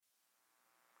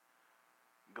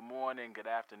good morning, good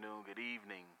afternoon, good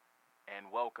evening,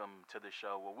 and welcome to the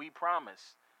show where we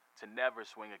promise to never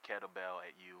swing a kettlebell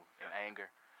at you in anger.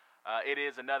 It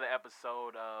is another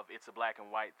episode of It's a Black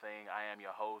and White Thing. I am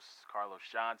your host, Carlos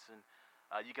Johnson.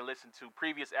 You can listen to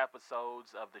previous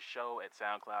episodes of the show at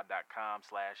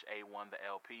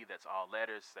soundcloud.com/A1TheLP. That's all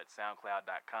letters. That's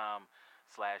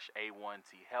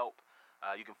soundcloud.com/A1THelp.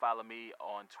 You can follow me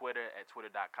on Twitter at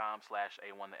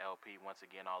twitter.com/A1TheLP. Once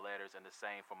again, all letters, and the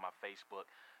same for my Facebook,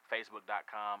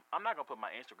 facebook.com. I'm not going to put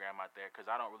my Instagram out there because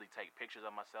I don't really take pictures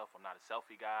of myself. I'm not a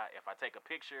selfie guy. If I take a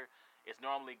picture, it's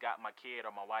normally got my kid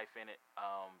or my wife in it.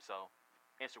 So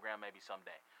Instagram maybe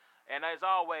someday. And as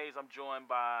always, I'm joined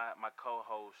by my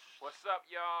co-host. What's up,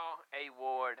 y'all? A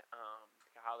Ward.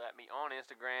 You can holler at me on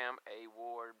Instagram, A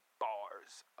Ward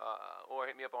Bars, or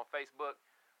hit me up on Facebook.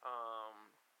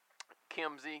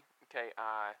 Kimzy,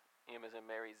 K-I-M as in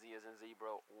Mary, Z as in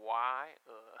zebra, Y.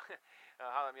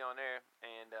 Holler at me on there.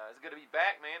 And it's good to be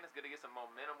back, man. It's good to get some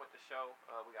momentum with the show.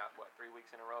 We got, 3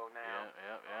 weeks in a row now?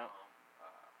 Yeah.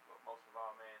 But most of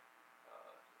all, man,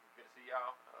 good to see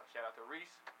y'all. Shout out to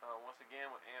Reese once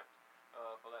again with Amped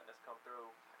for letting us come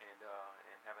through and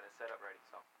having it set up ready.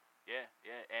 So Yeah.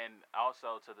 And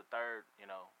also to the third,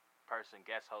 person,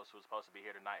 guest host who's supposed to be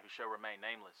here tonight, who shall remain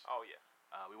nameless. Oh, yeah.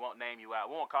 We won't name you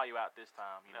out. We won't call you out this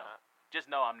time, Nah. Just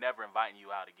know I'm never inviting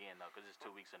you out again, though, because it's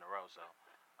 2 weeks in a row, so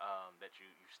that you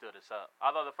stood us up.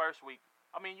 Although the first week,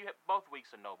 you had both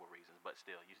weeks are noble reasons, but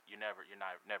still, you're never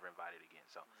invited again.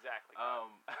 So Exactly.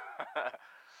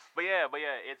 but yeah,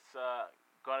 it's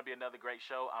going to be another great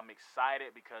show. I'm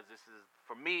excited because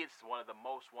for me, it's one of the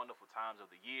most wonderful times of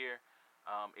the year.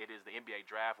 It is the NBA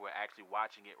draft. We're actually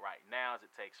watching it right now as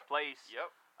it takes place.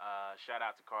 Yep. Shout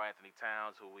out to Karl-Anthony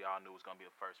Towns, who we all knew was going to be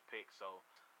the first pick. So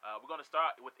we're going to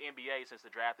start with NBA since the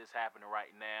draft is happening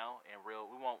right now. And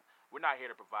we're not here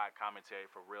to provide commentary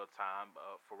for real time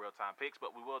picks,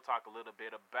 but we will talk a little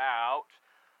bit about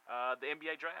the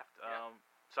NBA draft. Yeah.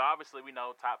 So obviously we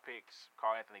know top picks,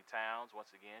 Karl-Anthony Towns.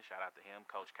 Once again, shout out to him,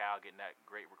 Coach Cal getting that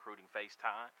great recruiting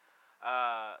FaceTime.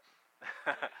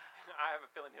 I have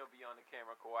a feeling he'll be on the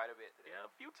camera quite a bit today. Yeah,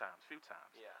 a few times.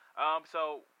 Yeah.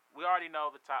 So we already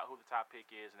know who the top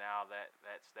pick is now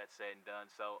that's said and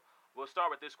done. So we'll start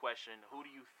with this question: who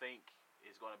do you think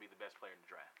is going to be the best player in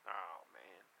the draft? Oh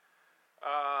man.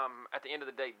 At the end of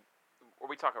the day,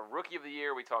 are we talking rookie of the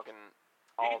year? Are we talking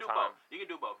all time? You can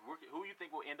do both. Who you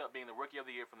think will end up being the rookie of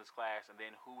the year from this class, and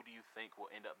then who do you think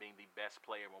will end up being the best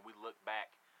player when we look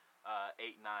back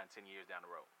 8, 9, 10 years down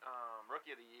the road?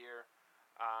 Rookie of the year.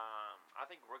 I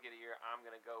think rookie of the year, I'm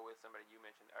going to go with somebody you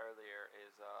mentioned earlier,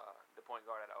 is the point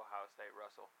guard at Ohio State,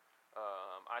 Russell.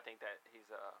 I think that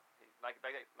he's like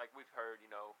we've heard,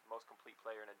 most complete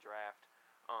player in a draft.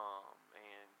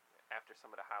 And after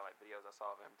some of the highlight videos I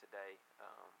saw of him today,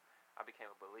 I became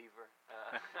a believer.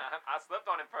 I slept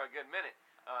on him for a good minute,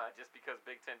 just because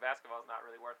Big Ten basketball is not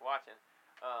really worth watching.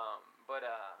 But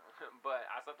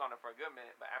I slept on him for a good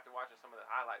minute. But after watching some of the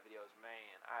highlight videos,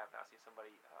 man, I have not seen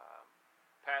somebody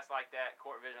pass like that,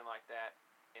 court vision like that,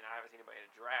 and I haven't seen anybody in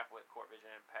a draft with court vision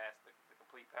and pass the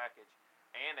complete package.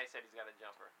 And they said he's got a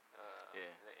jumper.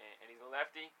 And he's a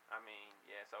lefty.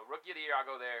 So rookie of the year, I'll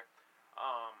go there.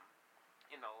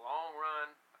 In the long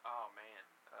run, oh man.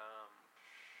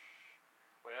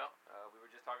 We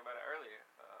were just talking about it earlier.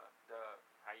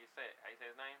 How you say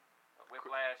his name?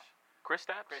 Whiplash.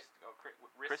 Kristaps?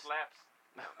 Wrist slaps.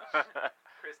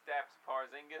 Kristaps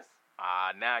Porzingis.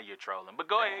 Now you're trolling. But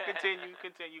go ahead, continue.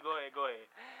 Go ahead.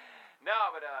 No,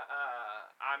 but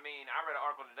I read an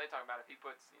article today talking about if he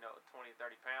puts 20,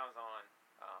 30 pounds on,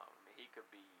 he could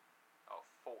be a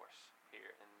force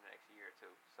here in the next year or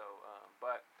two. So,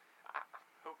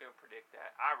 who can predict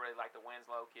that? I really like the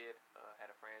Winslow kid. Had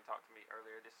a friend talk to me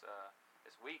earlier this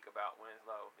week about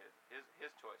Winslow,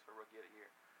 his choice for rookie of the year.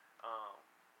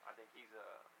 I think he's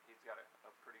got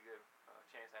a pretty good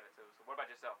chance at it too. So, what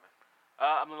about yourself, man?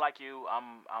 I'm like you.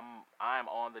 I'm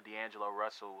on the D'Angelo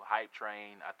Russell hype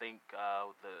train. I think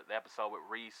the episode with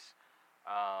Reese,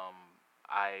 I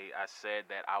said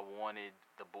that I wanted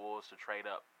the Bulls to trade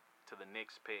up to the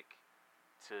Knicks pick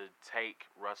to take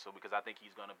Russell because I think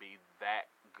he's going to be that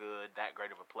good, that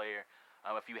great of a player.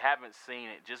 If you haven't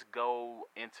seen it, just go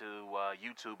into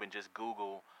YouTube and just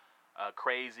Google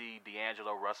crazy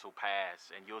D'Angelo Russell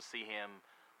pass, and you'll see him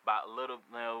about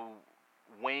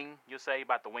wing, you'll say,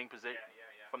 about the wing position.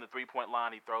 Yeah. From the three-point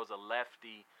line, he throws a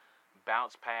lefty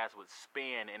bounce pass with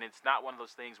spin, and it's not one of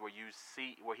those things where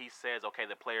he says, okay,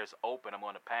 the player's open, I'm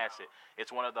going to pass it.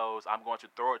 It's one of those, I'm going to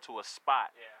throw it to a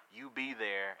spot. Yeah. You be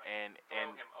there, and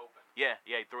throw him open. Yeah,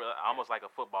 he threw it almost like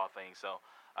a football thing. So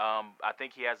I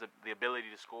think he has the ability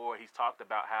to score. He's talked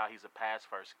about how he's a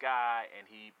pass-first guy and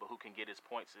who can get his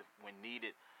points when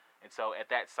needed. And so at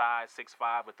that size,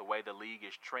 6'5", with the way the league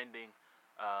is trending,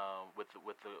 with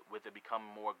it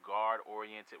becoming more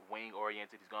guard-oriented,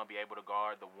 wing-oriented, he's going to be able to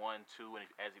guard the 1, 2, and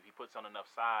if he puts on enough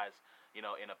size, in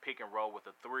a pick and roll with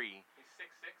a 3. He's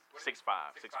 6'6".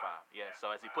 6'5". Yeah.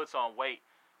 So as he puts on weight,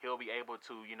 he'll be able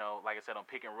to, like I said, on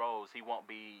pick and rolls, he won't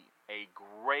be a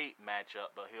great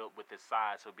matchup, but with his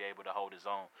size, he'll be able to hold his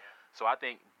own. Yeah. So I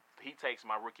think he takes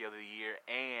my Rookie of the Year,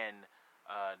 and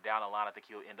down the line, I think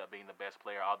he'll end up being the best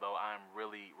player, although I'm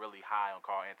really, really high on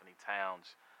Karl-Anthony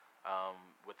Towns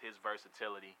with his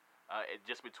versatility.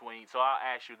 So I'll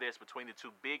ask you this, between the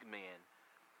two big men,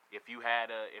 if you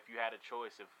had a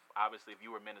choice, if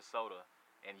you were Minnesota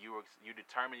and you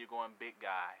determined you're going big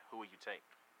guy, who would you take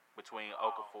between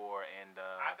Okafor and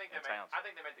Towns? I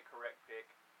think they made the correct pick.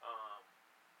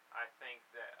 I think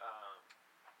that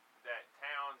that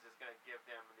Towns is going to give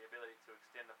them the ability to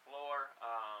extend the floor.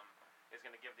 Is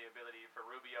going to give the ability for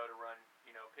Rubio to run,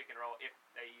 pick and roll, if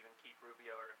they even keep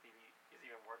Rubio, or if he is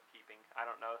even worth keeping. I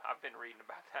don't know. I've been reading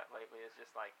about that lately. It's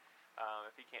just like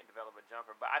if he can't develop a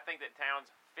jumper. But I think that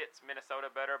Towns fits Minnesota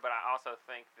better. But I also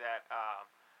think that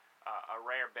a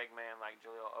rare big man like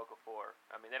Jahlil Okafor,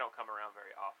 they don't come around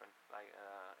very often.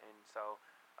 And so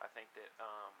I think that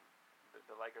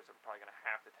the Lakers are probably going to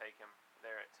have to take him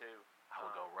there at 2. I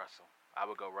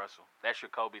would go Russell. That's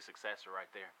your Kobe successor right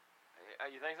there.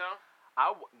 You think so?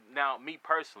 Now, me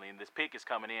personally, and this pick is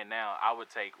coming in now, I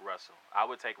would take Russell. I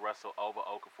would take Russell over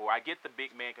Okafor. I get the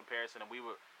big man comparison, and we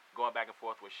were going back and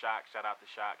forth with Shock. Shout out to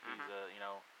Shock. He's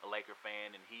a Laker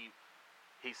fan, and he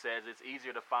says it's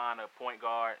easier to find a point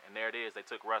guard, and there it is. They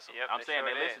took Russell. Yep, I'm saying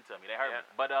they listened to me. They heard me.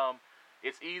 But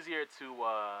it's easier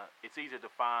to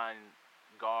find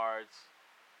guards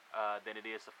than it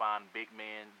is to find big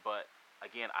men. But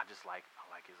again, I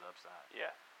like his upside.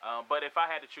 Yeah. But if I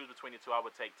had to choose between the two, I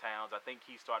would take Towns. I think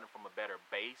he's starting from a better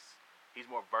base. He's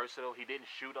more versatile. He didn't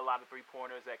shoot a lot of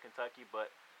three-pointers at Kentucky, but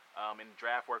in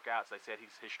draft workouts, they said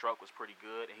his stroke was pretty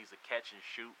good, and he's a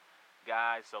catch-and-shoot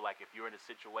guy. So, if you're in a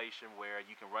situation where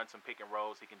you can run some pick and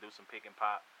rolls, he can do some pick and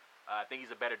pop. I think he's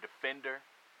a better defender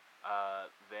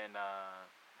than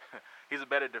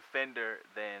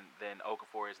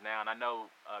Okafor is now. And I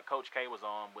know Coach K was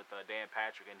on with Dan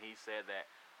Patrick, and he said that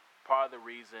part of the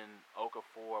reason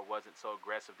Okafor wasn't so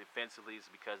aggressive defensively is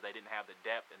because they didn't have the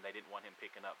depth and they didn't want him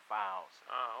picking up fouls.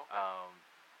 Oh, okay.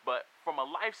 But from a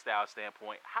lifestyle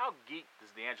standpoint, how geek does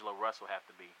D'Angelo Russell have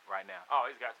to be right now? Oh,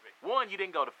 he's got to be. One, you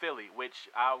didn't go to Philly, which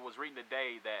I was reading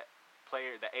today that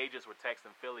the agents were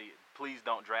texting Philly, please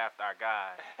don't draft our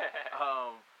guy.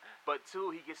 But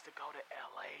two, he gets to go to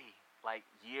L.A.,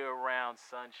 year-round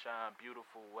sunshine,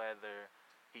 beautiful weather.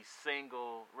 He's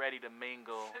single, ready to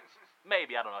mingle.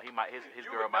 Maybe, I don't know. He might. His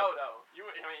girl might. You know, though.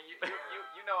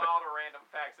 You know all the random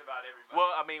facts about everybody. Well,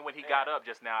 when he got up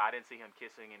just now, I didn't see him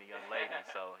kissing any young lady.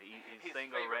 So he's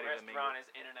single, ready to mingle. His favorite restaurant is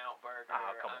In-N-Out Burger.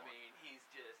 Come on. He's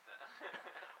just.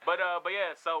 But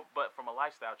yeah. So, but from a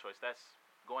lifestyle choice, that's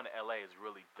going to LA is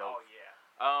really dope. Oh yeah.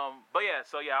 But yeah.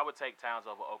 So yeah, I would take Towns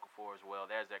over Okafor as well.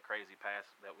 There's that crazy pass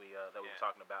that we were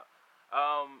talking about.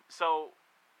 So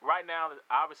right now,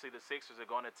 obviously the Sixers are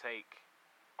going to take.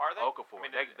 Are they? Okafor.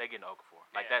 They getting Okafor.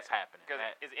 That's happening. Because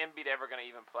is Embiid ever going to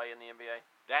even play in the NBA?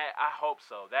 That I hope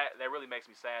so. That really makes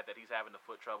me sad that he's having the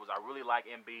foot troubles. I really like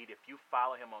Embiid. If you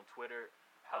follow him on Twitter,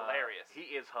 hilarious.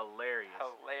 He is hilarious.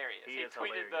 He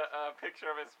tweeted the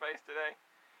picture of his face today.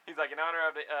 He's like, in honor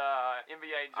of the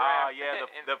NBA draft.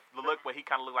 The look where he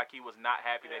kind of looked like he was not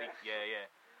happy that he.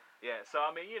 Yeah.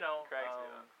 So Crazy,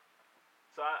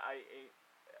 so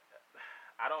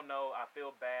I don't know. I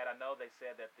feel bad. I know they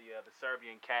said that the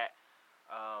Serbian cat,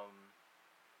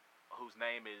 whose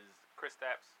name is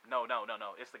Kristaps. No.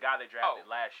 It's the guy they drafted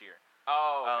last year.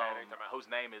 Oh, okay. Whose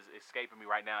name is escaping me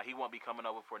right now. He won't be coming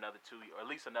over for another 2 years, or at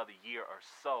least another year or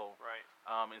so. Right.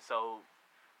 And so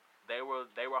they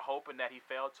were hoping that he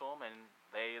fell to him, and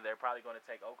they're probably going to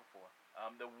take Okafor.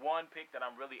 The one pick that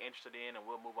I'm really interested in, and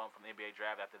we'll move on from the NBA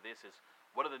draft after this, is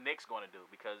what are the Knicks going to do?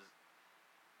 Because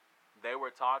they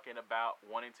were talking about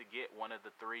wanting to get one of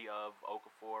the three of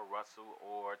Okafor, Russell,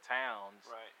 or Towns.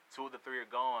 Right. 2 of the 3 are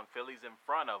gone. Philly's in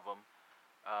front of them,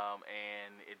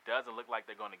 and it doesn't look like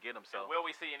they're going to get them. So, and will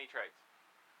we see any trades?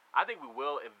 I think we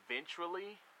will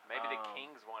eventually. Maybe the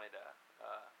Kings wanted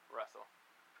Russell.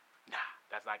 Nah,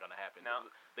 that's not going to happen. No.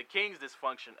 The Kings'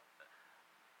 dysfunction.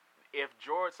 If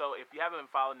you haven't been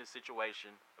following this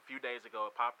situation, a few days ago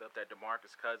it popped up that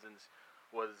DeMarcus Cousins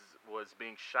was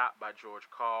being shot by George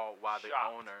Karl while the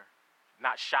owner,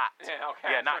 not shot. Yeah, okay.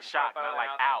 Yeah, not shot, not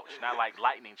like ouch, not like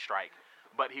lightning strike.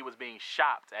 but he was being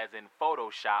shopped, as in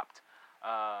photoshopped,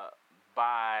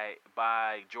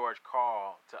 by George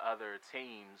Karl to other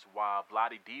teams, while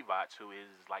Vlade Divac, who is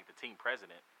like the team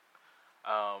president.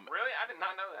 Really? I did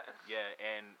not know that. Yeah,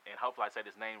 and hopefully I said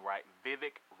his name right.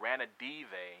 Vivek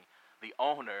Ranadive, the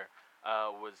owner,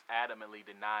 was adamantly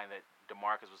denying that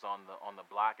DeMarcus was on the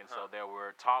block, and so there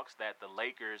were talks that the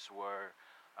Lakers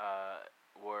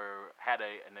had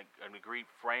an agreed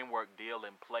framework deal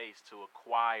in place to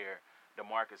acquire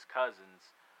DeMarcus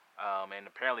Cousins, and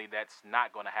apparently that's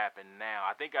not going to happen now.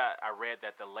 I think I read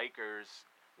that the Lakers,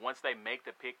 once they make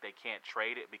the pick, they can't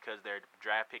trade it because their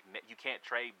draft pick, you can't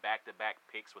trade back-to-back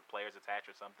picks with players attached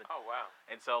or something. Oh wow!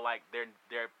 And so like their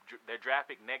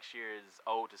draft pick next year is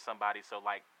owed to somebody. So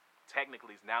like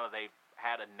technically now that they've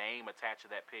had a name attached to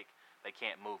that pick, they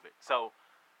can't move it. So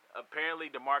apparently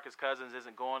DeMarcus Cousins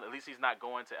isn't going. At least he's not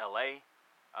going to LA.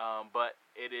 But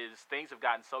things have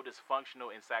gotten so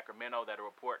dysfunctional in Sacramento that a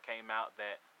report came out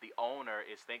that the owner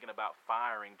is thinking about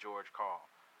firing George Karl.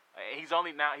 He's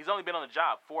only been on the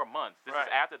job 4 months. This is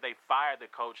after they fired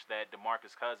the coach that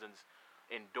DeMarcus Cousins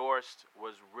endorsed,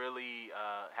 was really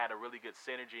had a really good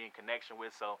synergy and connection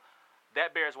with. So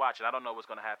that bears watching. I don't know what's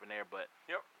going to happen there, but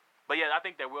yeah, I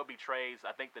think there will be trades.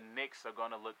 I think the Knicks are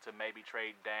going to look to maybe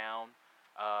trade down.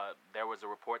 There was a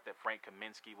report that Frank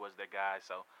Kaminsky was their guy,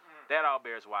 so that all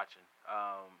bears watching.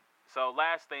 So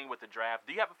last thing with the draft,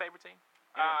 do you have a favorite team?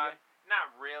 Not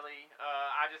really.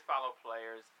 I just follow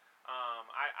players.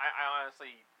 I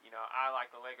honestly, I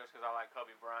like the Lakers because I like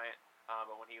Kobe Bryant.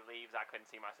 But when he leaves, I couldn't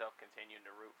see myself continuing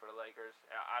to root for the Lakers.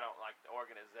 I don't like the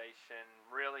organization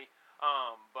really.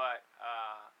 But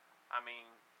I mean,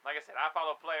 like I said, I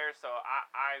follow players, so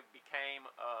I became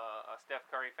a Steph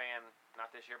Curry fan,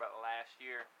 not this year, but last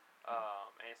year.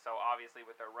 And so obviously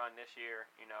with their run this year,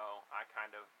 I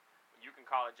kind of, you can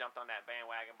call it jumped on that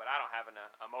bandwagon, but I don't have an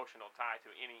emotional tie to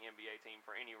any NBA team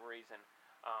for any reason,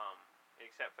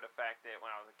 except for the fact that when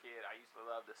I was a kid, I used to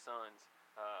love the Suns.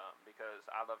 Because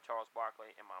I love Charles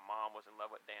Barkley and my mom was in love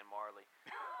with Dan Marley,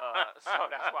 so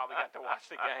that's why we got to watch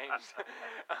the games.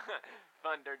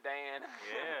 Thunder Dan.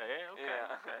 Okay.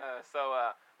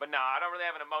 But no, I don't really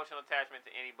have an emotional attachment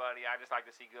to anybody. I just like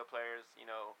to see good players,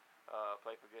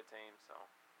 play for good teams. So.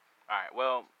 All right.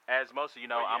 Well, as most of you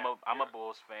know, I'm a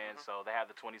Bulls fan, so they have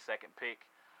the 22nd pick.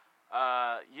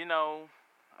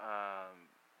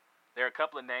 There are a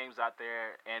couple of names out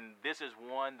there, and this is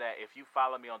one that if you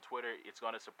follow me on Twitter, it's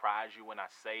going to surprise you when I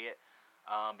say it,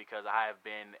 because I've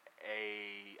been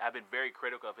very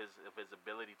critical of his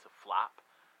ability to flop.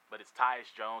 But it's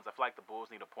Tyus Jones. I feel like the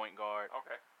Bulls need a point guard.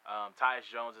 Okay. Tyus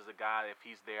Jones is a guy, if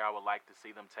he's there, I would like to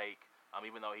see them take.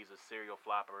 Even though he's a serial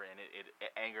flopper, and it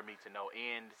angered me to no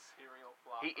end. Serial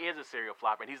flopper. He is a serial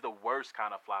flopper, and he's the worst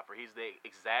kind of flopper. He's the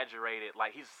exaggerated,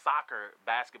 like he's soccer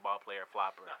basketball player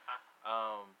flopper.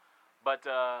 But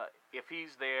if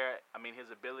he's there, I mean,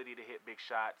 his ability to hit big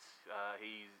shots,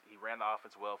 he ran the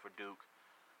offense well for Duke.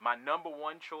 My number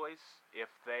one choice, if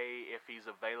he's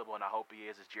available, and I hope he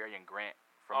is Jerian Grant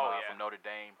from Notre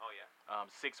Dame.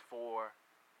 6'4",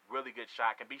 really good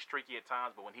shot. Can be streaky at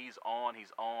times, but when he's on,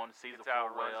 sees the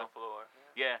floor well. Runs the floor.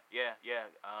 Yeah.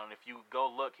 If you go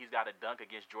look, he's got a dunk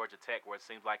against Georgia Tech where it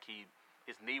seems like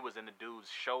his knee was in the dude's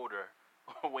shoulder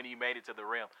when he made it to the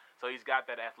rim. So he's got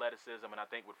that athleticism, and I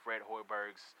think with Fred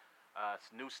Hoiberg's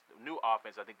new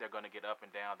offense, I think they're going to get up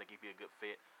and down. I think he'd be a good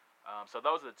fit. So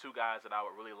those are the two guys that I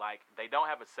would really like. They don't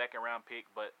have a second-round pick,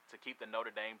 but to keep the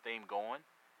Notre Dame theme going,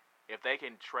 if they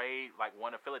can trade, like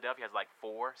one of Philadelphia has like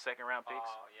 4 second-round picks.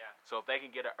 Oh, yeah. So if they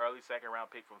can get an early second-round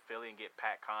pick from Philly and get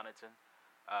Pat Connaughton,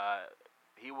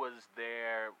 he was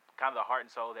their kind of the heart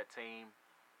and soul of that team.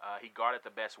 He guarded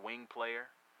the best wing player.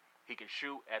 He can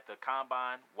shoot at the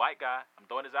combine. White guy. I'm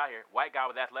throwing this out here. White guy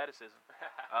with athleticism.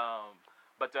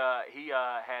 But he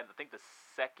had, I think, the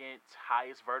second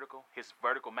highest vertical. His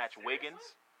vertical matched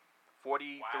Wiggins,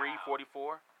 43,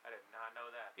 44. I did not know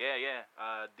that. Yeah.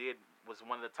 Was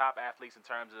one of the top athletes in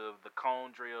terms of the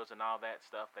cone drills and all that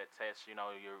stuff that tests, your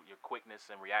quickness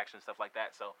and reaction, stuff like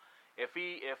that. So if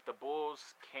the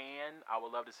Bulls can, I would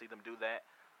love to see them do that.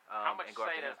 How much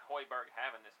say does Hoiberg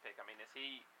have in this pick? I mean, is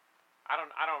he? I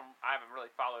haven't really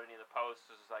followed any of the posts.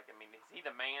 It's like, I mean, is he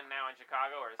the man now in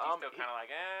Chicago, or is he still kind of like,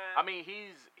 eh? I mean,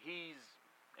 he's,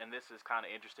 and this is kind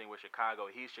of interesting with Chicago.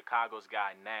 He's Chicago's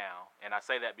guy now, and I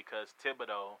say that because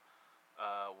Thibodeau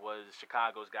was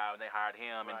Chicago's guy when they hired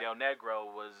him, and Del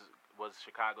Negro was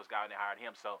Chicago's guy when they hired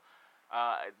him. So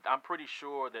I'm pretty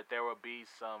sure that there will be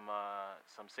some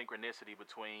synchronicity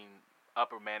between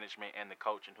upper management and the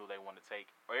coach and who they want to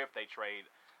take, or if they trade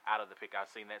out of the pick. I've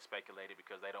seen that speculated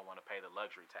because they don't want to pay the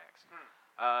luxury tax.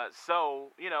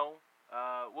 So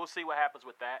we'll see what happens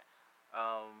with that.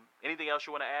 Anything else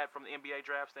you want to add from the NBA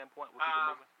draft standpoint? We'll keep it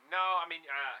moving. No, I mean,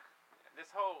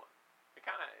 this whole, it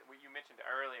kind of, what you mentioned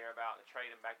earlier about the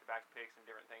trading back-to-back picks and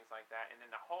different things like that, and then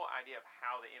the whole idea of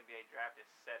how the NBA draft is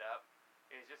set up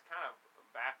is just kind of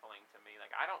baffling to me.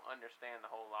 Like, I don't understand the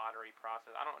whole lottery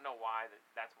process. I don't know why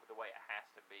that's the way it has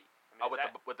to be. I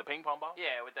mean, with the ping pong ball?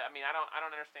 Yeah, I mean, I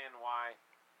don't understand why.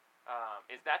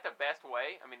 Is that the best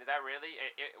way? I mean, is that really?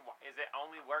 Is it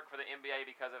only work for the NBA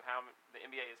because of how the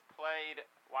NBA is played?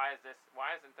 Why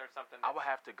isn't there something? I would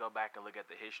have to go back and look at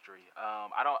the history.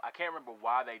 I can't remember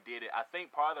why they did it. I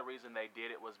think part of the reason they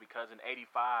did it was because in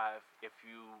 '85, if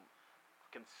you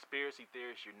conspiracy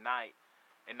theorists unite,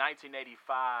 in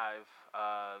 1985,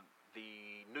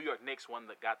 the New York Knicks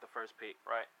got the first pick.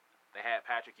 Right. They had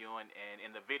Patrick Ewing, and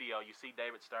in the video, you see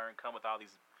David Stern come with all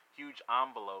these huge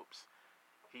envelopes.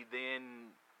 He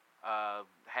then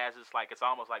has this, like, it's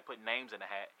almost like putting names in a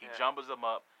hat. He jumbles them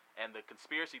up, and the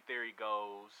conspiracy theory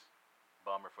goes,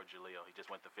 bummer for Jaleel, he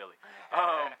just went to Philly.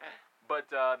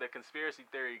 But the conspiracy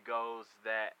theory goes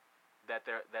that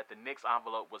the Knicks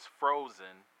envelope was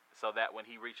frozen, so that when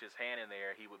he reached his hand in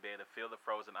there, he would be able to feel the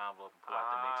frozen envelope and pull out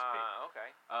the Knicks pick. Okay.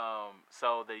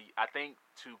 So I think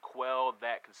to quell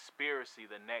that conspiracy,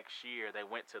 the next year they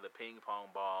went to the ping pong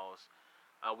balls,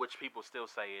 which people still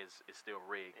say is still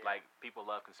rigged. Yeah. Like, people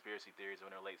love conspiracy theories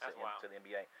when they're late to the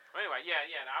NBA. Well, anyway, yeah.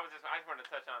 And I just wanted to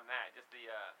touch on that. Just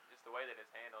the way that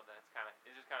it's handled, and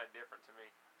it's just kind of different to me.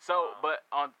 So, but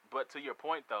to your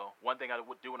point though, one thing I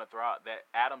do want to throw out, that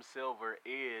Adam Silver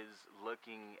is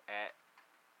looking at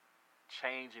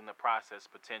changing the process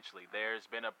potentially. There's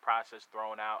been a process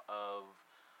thrown out of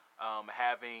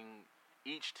having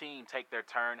each team take their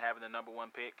turn having the number one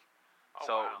pick. Oh,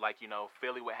 so, wow. like,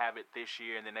 Philly would have it this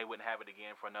year, and then they wouldn't have it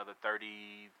again for another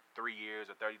 33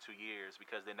 years or 32 years,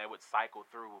 because then they would cycle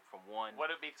through from 1 Would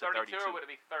it be to 32 32. or would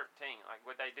it be 13? Like,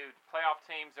 would they do playoff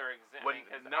teams or exempt?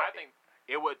 No, I think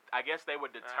it would. I guess they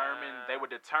would determine. They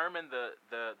would determine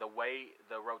the way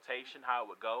the rotation, how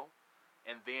it would go,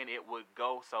 and then it would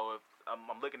go. So if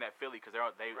I'm looking at Philly because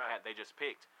they just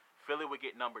picked. Philly would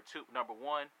get number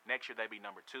 1. Next year they'd be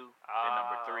number 2, then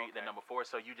number 3, okay. then number 4.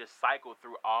 So you just cycle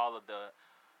through all of the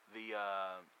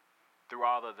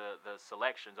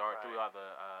selections, or Right. through all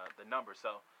the numbers.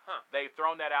 So they've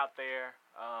thrown that out there.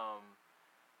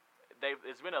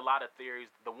 There's been a lot of theories.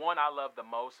 The one I love the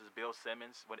most is Bill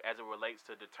Simmons, as it relates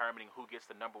to determining who gets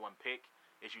the number 1 pick.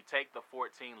 Is you take the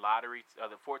 14 lottery,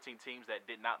 the 14 teams that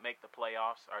did not make the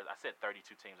playoffs, or I said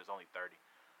 32 teams. There's only 30.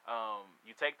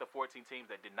 You take the 14 teams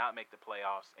that did not make the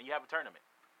playoffs, and you have a tournament.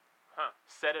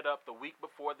 Set it up the week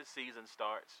before the season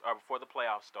starts, or before the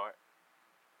playoffs start.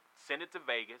 Send it to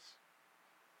Vegas.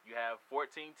 You have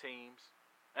 14 teams,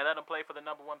 and let them play for the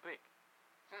number 1 pick.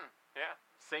 Yeah.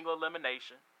 Single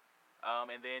elimination.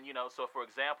 And then, so for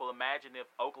example, imagine if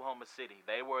Oklahoma City,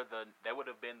 they would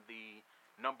have been the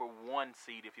number 1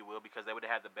 seed, if you will, because they would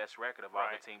have had the best record of all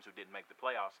the teams who didn't make the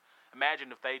playoffs. Imagine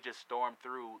if they just stormed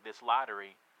through this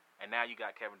lottery, and now you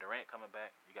got Kevin Durant coming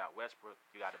back, you got Westbrook,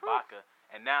 you got Ibaka,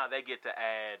 and now they get to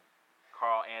add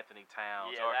Karl Anthony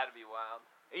Towns. Yeah, that'd be wild.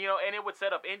 And it would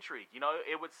set up intrigue.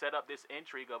 It would set up this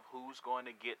intrigue of who's going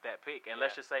to get that pick. And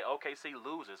let's just say OKC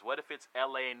loses. What if it's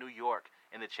LA and New York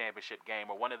in the championship game,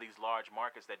 or one of these large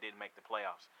markets that didn't make the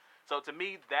playoffs? So to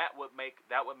me, that would make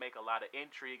a lot of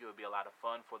intrigue. It would be a lot of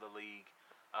fun for the league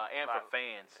and for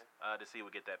fans to see who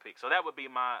would get that pick. So that would be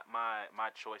my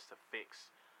choice to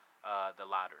fix the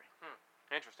lottery.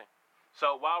 Interesting.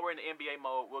 So while we're in the NBA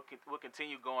mode, we'll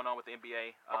continue going on with the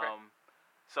NBA. Okay.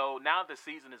 So now the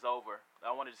season is over,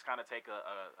 I want to just kind of take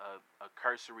a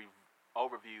cursory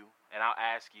overview, and I'll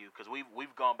ask you, because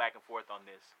we've gone back and forth on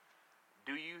this.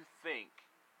 Do you think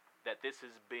that this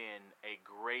has been a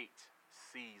great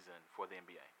season for the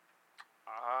NBA?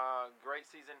 Great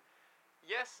season.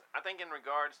 Yes, I think in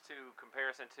regards to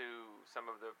comparison to some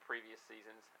of the previous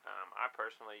seasons, I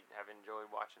personally have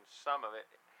enjoyed watching some of it.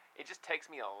 It just takes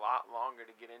me a lot longer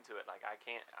to get into it. Like, I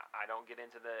don't get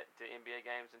into the NBA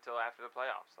games until after the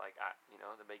playoffs. Like,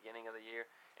 the beginning of the year,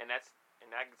 and that's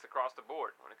across the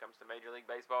board when it comes to Major League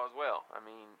Baseball as well. I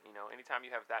mean, anytime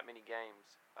you have that many games,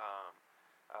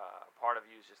 part of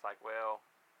you is just like, well,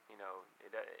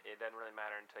 it doesn't really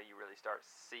matter until you really start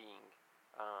seeing,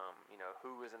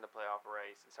 who is in the playoff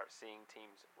race, and start seeing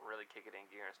teams really kick it in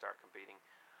gear and start competing.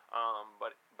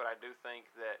 But I do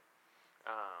think that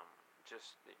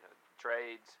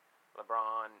trades,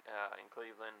 LeBron in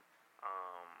Cleveland,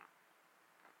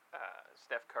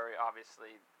 Steph Curry,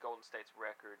 obviously Golden State's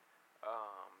record,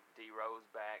 D Rose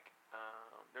back.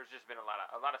 There's just been a lot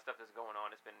of stuff that's going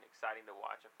on. It's been exciting to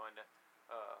watch and fun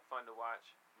to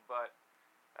watch. But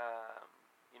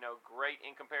Great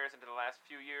in comparison to the last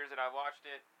few years that I've watched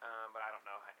it. But I don't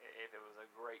know if it was a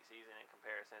great season in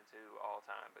comparison to all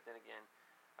time. But then again,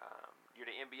 you're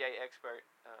the NBA expert,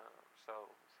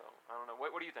 so I don't know.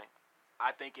 What do you think?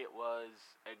 I think it was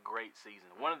a great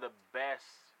season. One of the best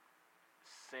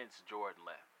since Jordan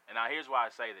left. And now here's why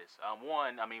I say this.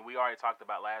 One, I mean, we already talked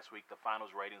about last week the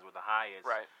finals ratings were the highest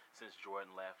since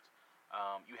Jordan left.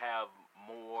 You have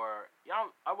more,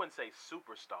 I wouldn't say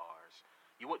superstars.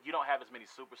 You don't have as many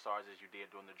superstars as you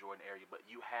did during the Jordan era, but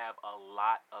you have a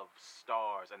lot of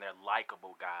stars, and they're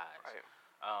likable guys. Right.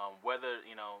 Whether,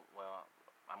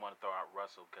 I'm going to throw out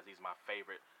Russell because he's my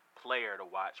favorite player to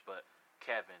watch, but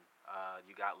Kevin,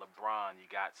 you got LeBron, you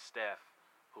got Steph,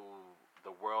 who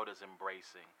the world is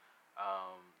embracing.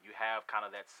 You have kind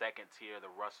of that second tier, the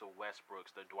Russell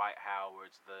Westbrooks, the Dwight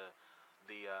Howards,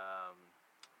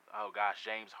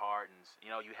 James Hardens.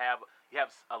 You have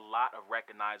a lot of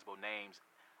recognizable names.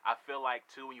 I feel like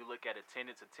too when you look at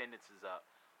attendance is up.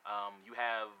 You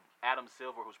have Adam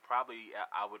Silver, who's probably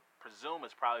I would presume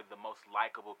is probably the most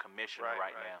likable commissioner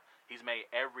right now. He's made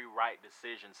every right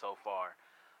decision so far.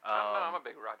 I'm a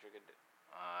big Roger Goodell.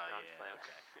 Okay.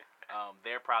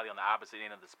 They're probably on the opposite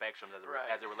end of the spectrum as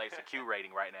it relates to Q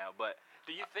rating right now. But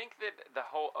do you think that the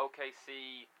whole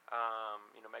OKC,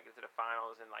 making it to the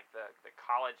finals and like the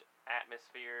college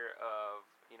atmosphere of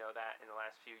that in the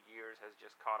last few years has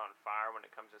just caught on fire when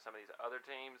it comes to some of these other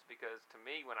teams? Because to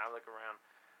me, when I look around,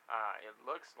 it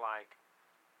looks like,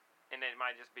 and it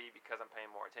might just be because I'm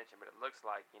paying more attention, but it looks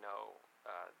like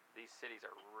these cities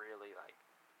are really like.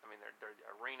 I mean, their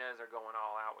arenas are going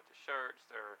all out with the shirts.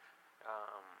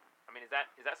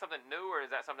 Is that something new, or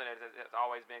is that something that's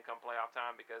always been come playoff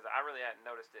time? Because I really hadn't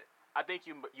noticed it. I think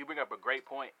you bring up a great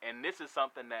point, and this is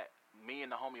something that me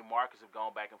and the homie Marcus have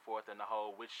gone back and forth in the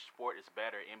whole which sport is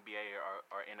better, NBA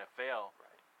or NFL.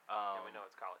 Right. And we know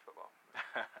it's college football.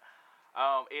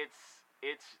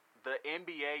 It's the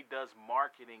NBA does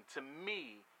marketing to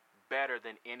me better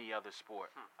than any other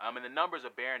sport. And the numbers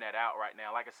are bearing that out right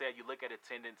now. Like I said, you look at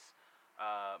attendance,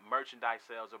 merchandise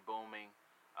sales are booming.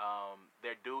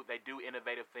 They do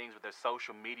innovative things with their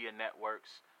social media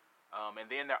networks. And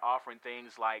then they're offering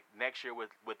things like next year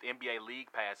with NBA League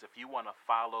Pass, if you want to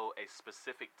follow a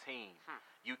specific team,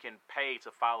 you can pay to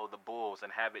follow the Bulls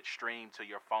and have it streamed to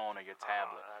your phone or your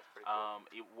tablet. That's pretty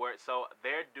cool. So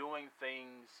they're doing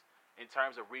things in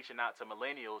terms of reaching out to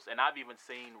millennials. And I've even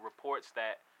seen reports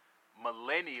that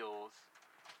millennials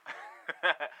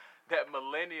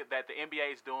that the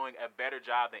NBA is doing a better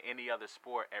job than any other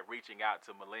sport at reaching out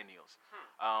to millennials.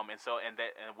 And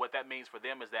what that means for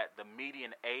them is that the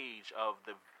median age of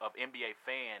NBA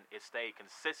fan is stayed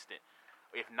consistent,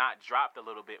 if not dropped a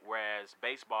little bit, whereas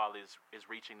baseball is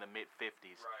reaching the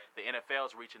mid-50s. Right. The NFL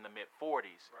is reaching the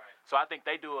mid-40s. Right. So I think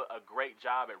they do a great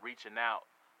job at reaching out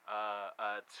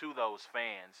to those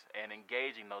fans and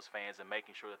engaging those fans and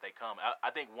making sure that they come.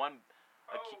 I think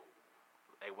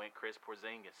they went Chris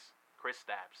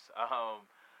Kristaps.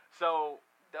 So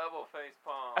double face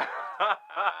palm.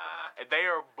 they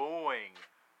are booing.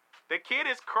 The kid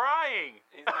is crying.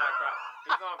 He's not crying.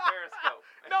 He's on Periscope.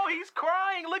 No, he's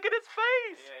crying. Look at his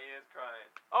face. Yeah, he is crying.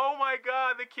 Oh my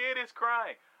God, the kid is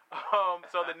crying.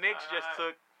 So the Knicks just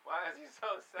took. Why is he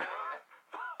so sad?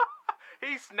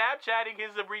 He's Snapchatting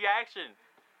his reaction.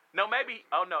 No, maybe.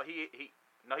 Oh no, he's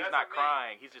not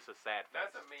crying. He's just a sad face.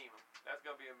 That's a meme. That's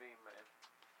gonna be a meme, man.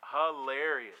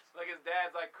 Hilarious. Like his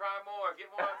dad's like, cry more, get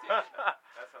more attention.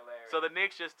 That's hilarious. So the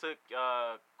Knicks just took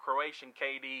Croatian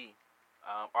KD,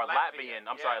 or Latvian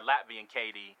Latvian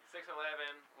KD.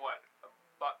 6'11", what?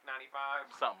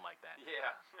 $1.95. Something like that. Yeah.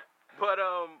 But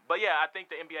yeah, I think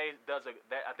the NBA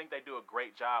I think they do a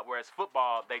great job. Whereas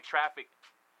football, they traffic.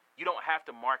 You don't have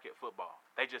to market football.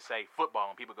 They just say football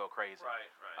and people go crazy. Right.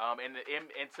 And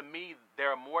to me,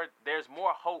 there's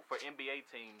more hope for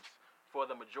NBA teams, for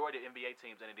the majority of NBA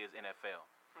teams, than it is NFL.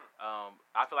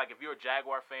 I feel like if you're a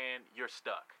Jaguar fan, you're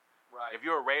stuck. Right. If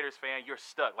you're a Raiders fan, you're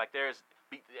stuck. Like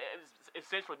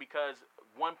essentially because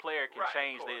one player can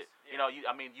change the. Yeah.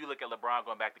 You look at LeBron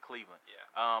going back to Cleveland. Yeah.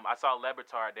 I saw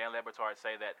Dan Le Batard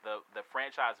say that the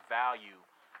franchise value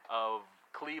of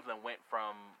Cleveland went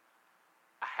from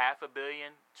 $500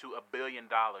 million to $1 billion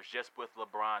just with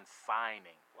LeBron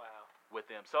signing. Wow. With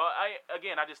them. So I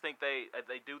just think they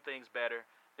do things better.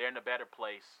 They're in a better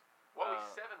place. What was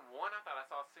 7'1"? I thought I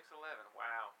saw 6'11".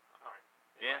 Wow. All right.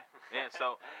 Yeah.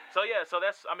 So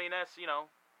that's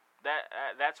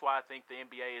that's why I think the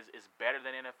NBA is better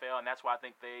than NFL, and that's why I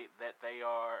think they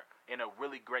are in a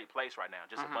really great place right now.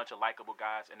 Just a bunch of likable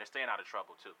guys, and they're staying out of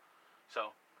trouble too.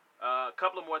 So a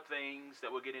couple of more things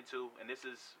that we'll get into, and this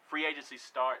is free agency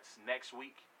starts next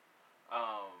week.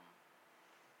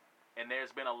 And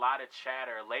there's been a lot of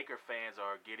chatter. Laker fans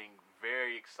are getting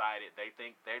very excited. They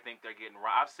think they're getting.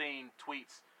 I've seen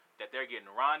tweets that they're getting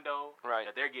Rondo, Right.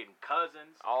 that they're getting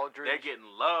Cousins, Aldridge. they're getting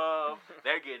Love,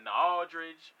 they're getting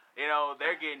Aldridge. You know,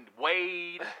 they're getting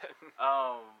Wade.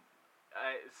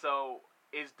 So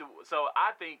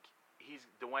I think he's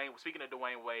Dwayne. Speaking of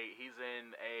Dwayne Wade, he's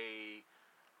in a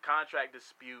contract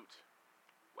dispute.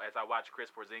 As I watch Chris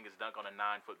Porzingis dunk on a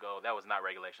 9-foot goal, that was not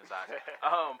regulation size.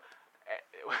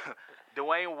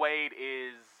 Dwayne Wade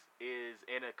is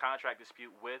in a contract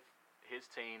dispute with his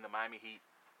team, the Miami Heat.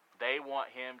 They want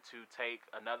him to take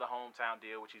another hometown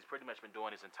deal, which he's pretty much been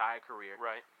doing his entire career.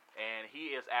 Right. And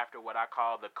he is after what I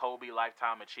call the Kobe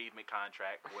Lifetime Achievement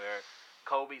Contract, where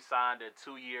Kobe signed a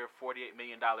 2-year, $48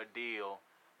 million deal,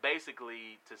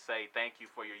 basically to say thank you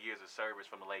for your years of service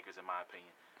from the Lakers, in my opinion.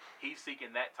 He's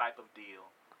seeking that type of deal,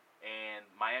 and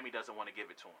Miami doesn't want to give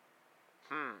it to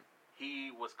him. He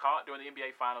was caught during the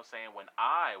NBA Finals saying, when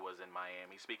I was in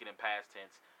Miami, speaking in past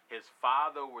tense, his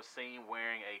father was seen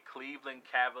wearing a Cleveland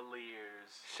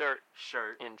Cavaliers shirt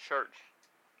in church.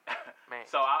 Man.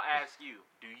 So I'll ask you,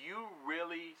 do you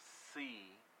really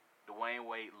see Dwayne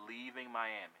Wade leaving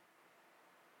Miami?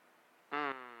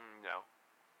 No.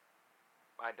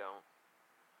 I don't.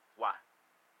 Why?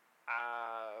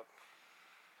 I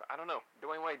don't know.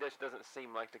 Dwayne Wade just doesn't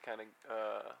seem like the kind of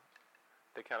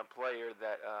player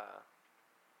that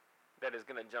is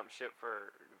going to jump ship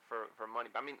for money.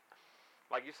 I mean,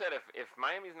 like you said, if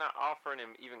Miami's not offering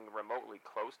him even remotely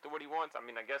close to what he wants, I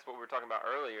mean, I guess what we were talking about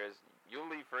earlier is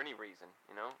you'll leave for any reason,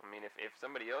 you know? I mean, if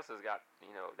somebody else has got,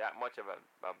 you know, that much of a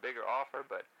bigger offer,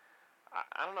 but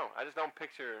I don't know. I just don't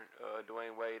picture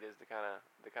Dwayne Wade as the kind of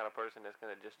person that's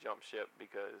going to just jump ship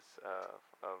because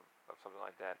of something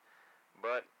like that.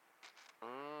 But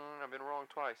I've been wrong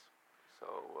twice. So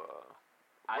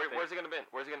where's he going to be?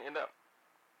 Where's he going to end up?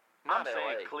 I'm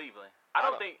saying Cleveland. I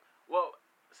don't think. Well,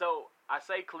 so I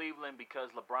say Cleveland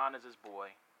because LeBron is his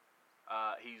boy.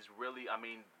 He's really. I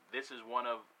mean, this is one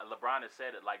of LeBron has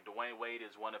said it. Like Dwayne Wade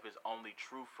is one of his only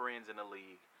true friends in the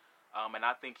league, and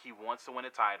I think he wants to win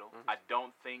a title. I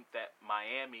don't think that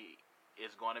Miami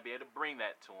is going to be able to bring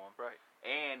that to him. Right.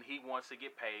 And he wants to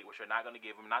get paid, which they're not going to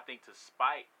give him. And I think to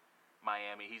spite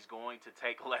Miami, he's going to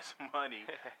take less money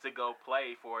to go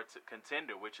play for a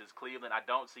contender, which is Cleveland. I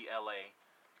don't see LA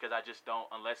because I just don't,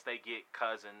 unless they get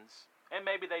Cousins, and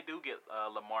maybe they do get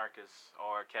LaMarcus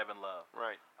or Kevin Love.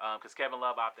 Right. Because Kevin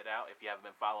Love opted out, if you haven't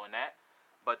been following that.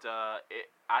 But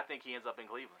I think he ends up in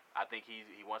Cleveland. I think he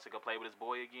wants to go play with his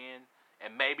boy again.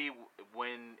 And maybe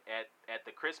when at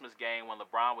the Christmas game when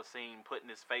LeBron was seen putting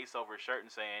his face over his shirt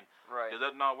and saying, right, "It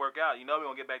doesn't all work out. You know we're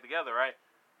gonna get back together, right?"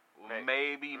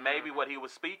 Maybe what he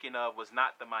was speaking of was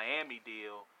not the Miami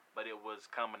deal, but it was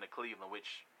coming to Cleveland.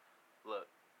 Which, look,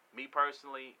 me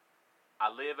personally,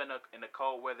 I live in a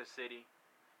cold weather city,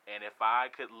 and if I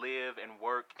could live and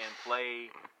work and play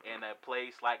in a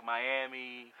place like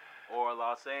Miami or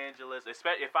Los Angeles,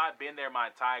 especially if I've been there my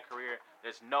entire career,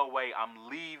 there's no way I'm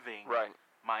leaving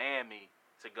Miami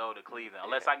to go to Cleveland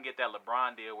unless I can get that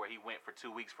LeBron deal where he went for 2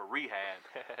 weeks for rehab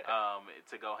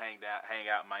to go hang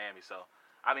out in Miami. So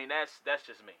I mean that's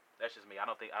just me. That's just me. I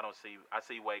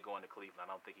see Wade going to Cleveland. I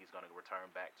don't think he's going to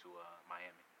return back to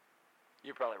Miami.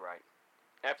 You're probably right.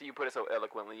 After you put it so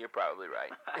eloquently, you're probably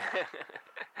right.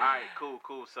 All right, cool.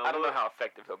 So I don't know how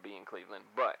effective he'll be in Cleveland,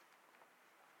 but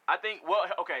I think,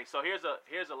 okay, so here's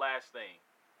the last thing.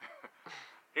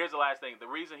 Here's the last thing. The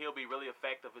reason he'll be really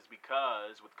effective is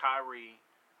because with Kyrie,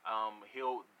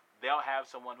 they'll have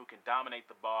someone who can dominate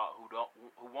the ball,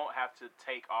 who won't have to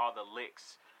take all the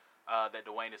licks that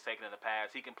Dwayne has taken in the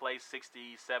past. He can play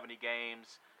 60, 70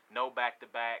 games, no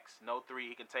back-to-backs, no three.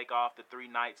 He can take off the 3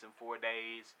 nights and 4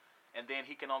 days, and then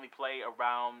he can only play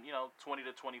around 20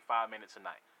 to 25 minutes a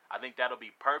night. I think that'll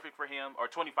be perfect for him, or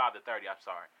 25 to 30. I'm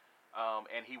sorry.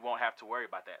 And he won't have to worry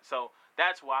about that. So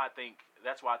that's why I think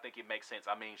it makes sense.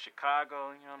 I mean,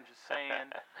 Chicago, I'm just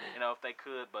saying, if they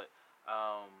could, but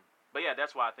yeah,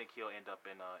 that's why I think he'll end up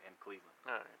in Cleveland.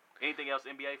 All right. Anything else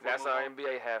NBA? That's our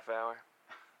NBA half hour.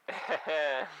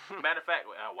 Matter of fact,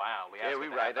 wow, we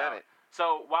right at it.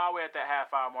 So while we're at that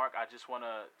half hour mark, I just want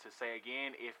to say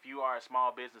again, if you are a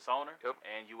small business owner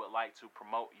and you would like to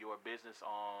promote your business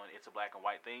on It's a Black and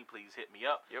White Thing, please hit me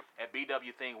up at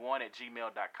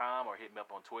bwthing1@gmail.com or hit me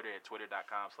up on Twitter at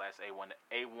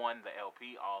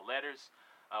twitter.com/A1TheLP, all letters.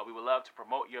 We would love to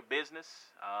promote your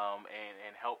business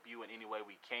and help you in any way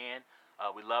we can.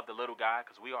 We love the little guy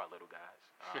because we are little guys.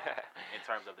 In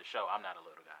terms of the show, I'm not a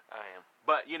little guy. I am.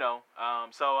 But if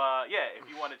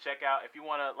you want to check out, if you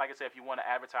want to, like I said, if you want to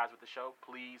advertise with the show,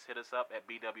 please hit us up at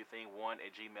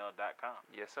bwthing1@gmail.com.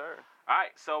 Yes, sir. All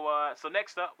right, so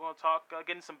next up, we're gonna talk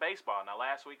getting some baseball. Now,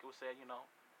 last week it was said,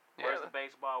 where's the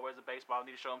baseball? Where's the baseball?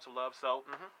 We need to show them some love. So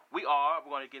we're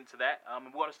going to get into that. We're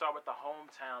going to start with the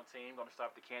hometown team. We're going to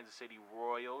start with the Kansas City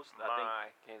Royals.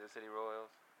 Kansas City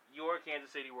Royals. Your Kansas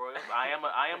City Royals. I am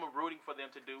rooting for them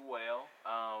to do well.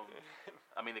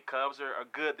 I mean, the Cubs are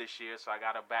good this year, so I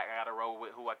got to roll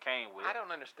with who I came with. I don't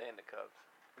understand the Cubs.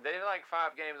 They're like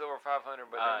 5 games over 500,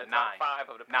 but they're in the top 5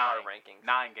 of the power rankings.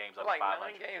 9 games over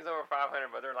 500. 9 games over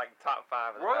 500, but they're like top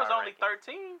 5 of the Royals power only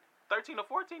rankings. 13 or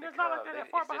 14. There's not like that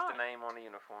far behind. It's just a name on the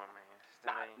uniform, man. It's just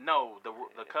a name. No,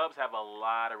 the Cubs have a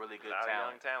lot of really good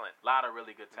talent. Young talent. A lot of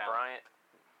really good talent.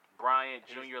 Bryant,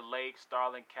 Junior Lake,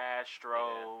 Starlin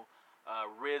Castro.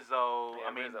 Rizzo. Yeah,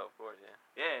 Rizzo, of course, yeah.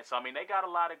 Yeah, so I mean, they got a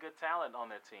lot of good talent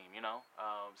on their team,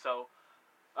 So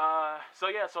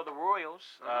the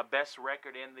Royals, best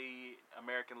record in the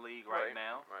American League right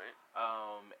now. Right.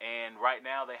 And right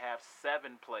now they have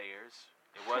 7 players.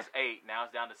 It was 8, now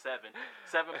it's down to 7.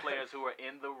 7 players who are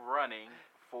in the running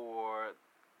for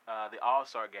the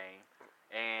All-Star game.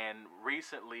 And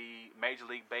recently, Major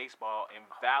League Baseball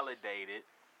invalidated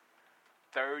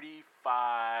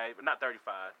 65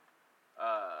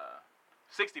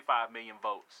 million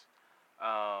votes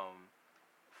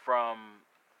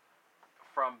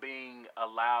from being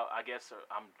allowed. I guess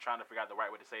I'm trying to figure out the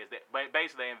right way to say it. But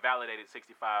basically, they invalidated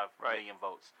 65 million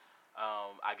votes.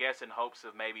 I guess in hopes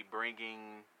of maybe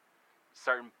bringing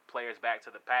certain players back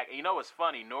to the pack. And what's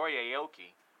funny? Nori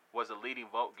Aoki was a leading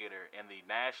vote getter in the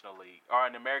National League or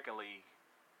in the American League.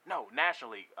 No,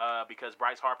 National League, because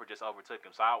Bryce Harper just overtook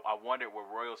him. So I wondered were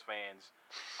Royals fans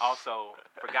also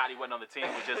forgot he wasn't on the team,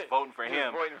 was just voting for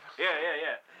him.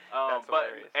 Yeah.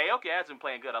 But Aoki has been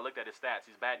playing good. I looked at his stats.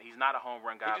 He's batting. He's not a home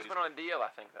run guy. He just went on a deal, I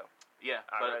think, though. Yeah.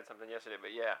 I read something yesterday, but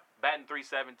yeah. Batting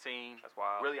 .317. That's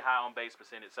wild. Really high on base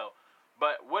percentage. So,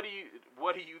 but what do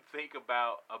you think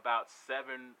about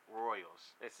 7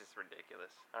 Royals? This is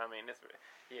ridiculous. I mean,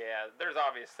 there's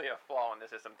obviously a flaw in the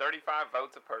system. 35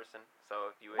 votes a person. So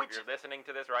if you're listening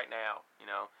to this right now,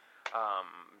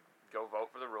 go vote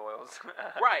for the Royals.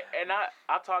 Right. And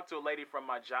I talked to a lady from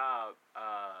my job,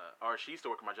 or she used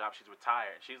to work at my job. She's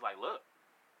retired. She's like, look,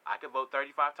 I could vote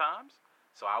 35 times.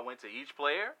 So I went to each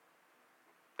player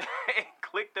and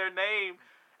clicked their name.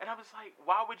 And I was like,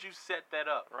 why would you set that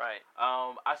up? Right.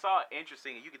 I saw it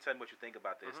interesting, and you can tell me what you think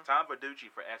about this. Tom Verducci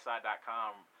for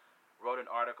SI.com wrote an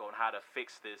article on how to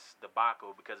fix this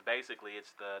debacle because basically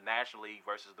it's the National League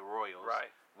versus the Royals. Right.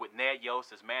 With Ned Yost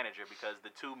as manager because the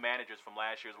 2 managers from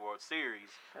last year's World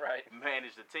Series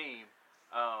managed the team.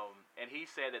 And he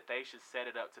said that they should set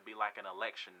it up to be like an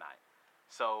election night.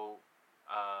 So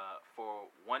for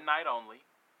one night only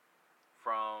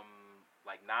from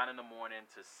like 9 in the morning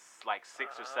to like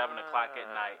 6 or 7 o'clock at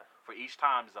night for each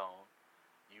time zone,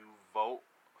 you vote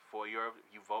for your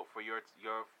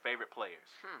favorite players.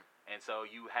 And so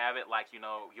you have it like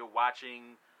you're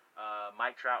watching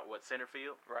Mike Trout center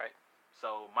field. Right.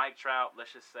 So Mike Trout,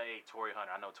 let's just say Torrey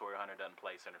Hunter. I know Torrey Hunter doesn't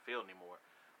play center field anymore,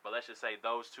 but let's just say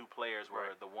those 2 players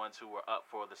were the ones who were up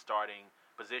for the starting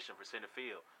position for center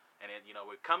field. And then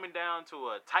we're coming down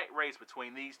to a tight race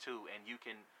between these 2, and you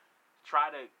can try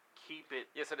to keep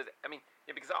it. Yeah, so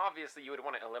because obviously you would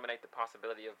want to eliminate the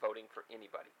possibility of voting for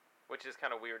anybody, which is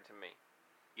kind of weird to me.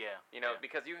 Yeah.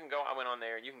 Because you can go. I went on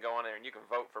there, and you can go on there, and you can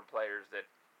vote for players that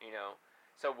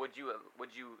So would you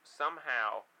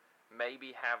somehow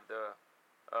maybe have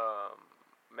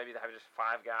maybe have just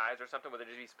 5 guys or something? Would there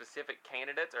just be specific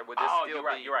candidates, or would this still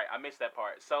be? You're right. I missed that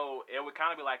part. So it would kind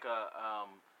of be like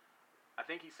I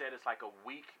think he said it's like a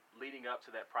week leading up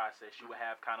to that process. You would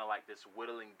have kind of like this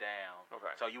whittling down.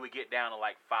 Okay. So you would get down to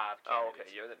like 5 candidates. Oh,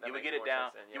 okay. You would get it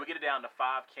down. You would get it down to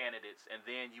 5 candidates, and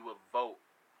then you would vote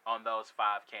on those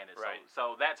 5 candidates. Right.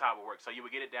 So that's how it works. So you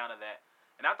would get it down to that.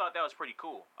 And I thought that was pretty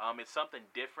cool. It's something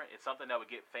different. It's something that would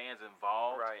get fans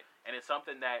involved. Right. And it's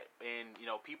something that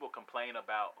people complain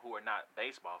about who are not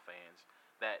baseball fans,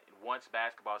 that once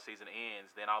basketball season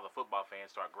ends, then all the football fans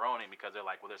start groaning because they're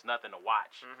like, well, there's nothing to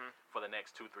watch for the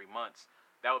next 2-3 months.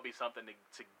 That would be something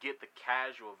to get the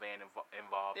casual fan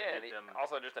involved. Yeah, and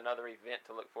also just another event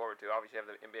to look forward to. Obviously, you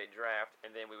have the NBA draft,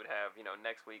 and then we would have,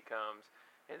 next week comes,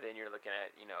 and then you're looking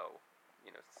at,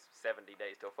 70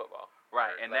 days till football.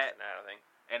 Right, and less than that, I think.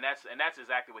 And that's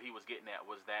exactly what he was getting at,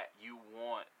 was that you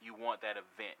want that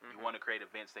event. You want to create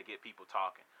events that get people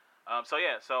talking.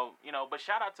 But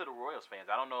shout out to the Royals fans.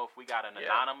 I don't know if we got an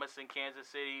Yeah. anonymous in Kansas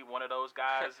City, one of those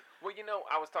guys. Well,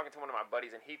 I was talking to one of my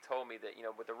buddies, and he told me that,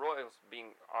 with the Royals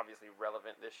being obviously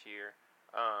relevant this year,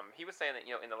 he was saying that,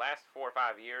 in the last 4 or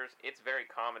 5 years, it's very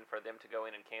common for them to go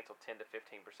in and cancel 10 to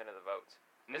 15% of the votes.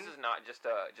 Mm-hmm. This is not just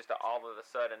all of a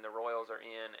sudden the Royals are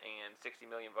in and 60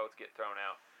 million votes get thrown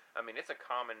out. I mean, it's a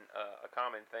common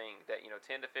thing that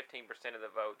 10 to 15% of the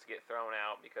votes get thrown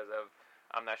out because of,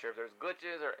 I'm not sure if there's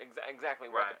glitches or exactly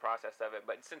what Right. the process of it.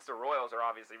 But since the Royals are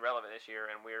obviously relevant this year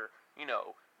and we're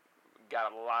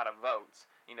got a lot of votes,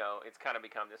 it's kind of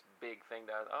become this big thing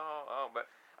that but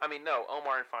I mean, no,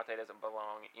 Omar Infante doesn't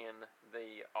belong in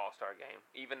the All-Star game,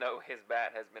 even though his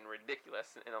bat has been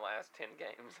ridiculous in the last 10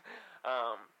 games.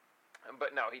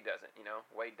 But no, he doesn't.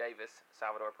 Wade Davis,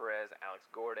 Salvador Perez, Alex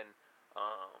Gordon,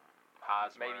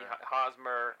 Hosmer. maybe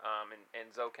Hosmer, and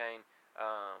Zocane.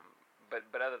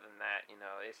 But other than that,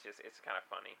 it's kind of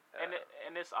funny.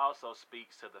 And this also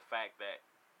speaks to the fact that,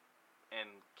 and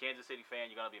Kansas City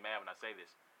fan, you're gonna be mad when I say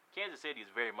this. Kansas City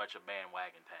is very much a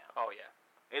bandwagon town. Oh yeah.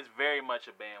 It's very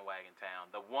much a bandwagon town.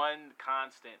 The one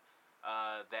constant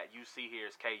that you see here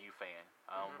is KU fan.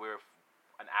 We're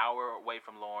an hour away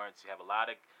from Lawrence. You have a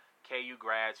lot of KU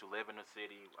grads who live in the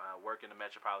city, work in the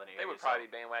metropolitan area. They would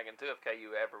probably be bandwagon too if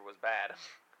KU ever was bad.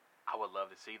 I would love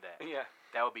to see that. Yeah.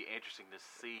 That would be interesting to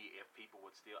see if people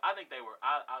would still. I think they were.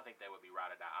 I think they would be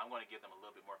ride or die. I'm going to give them a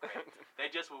little bit more credit.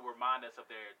 They just would remind us of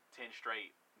their 10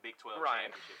 straight Big 12 Right.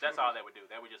 championships. That's all they would do.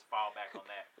 They would just fall back on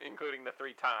that. Including the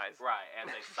 3 ties. Right, as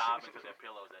they sob into their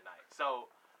pillows at night. So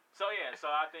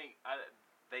I think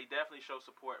they definitely show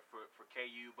support for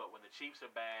KU, but when the Chiefs are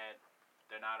bad,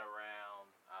 they're not around.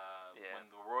 Yeah.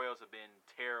 When the Royals have been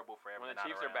terrible forever, When the they're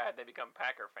not Chiefs are around. bad, they become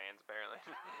Packer fans, apparently.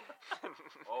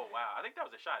 Oh, wow. I think that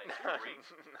was a shot at you, Reese.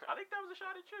 I think that was a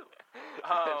shot at you.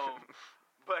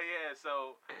 But yeah,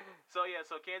 so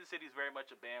Kansas City is very much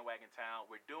a bandwagon town.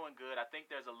 We're doing good. I think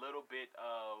there's a little bit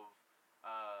of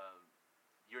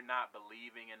you're not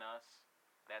believing in us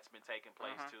that's been taking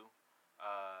place too.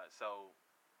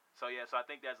 So I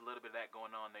think there's a little bit of that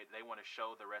going on. They want to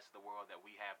show the rest of the world that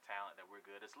we have talent, that we're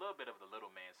good. It's a little bit of the little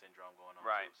man syndrome going on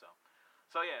Right. too.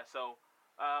 So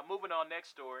moving on, next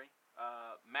story.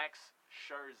 Max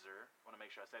Scherzer, want to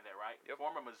make sure I say that right. Yep.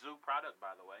 Former Mizzou product,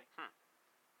 by the way.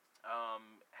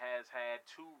 Has had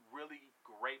 2 really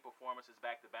great performances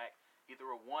back to back. He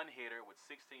threw a 1-hitter with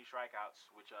 16 strikeouts,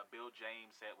 which Bill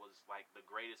James said was like the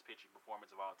greatest pitching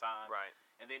performance of all time. Right.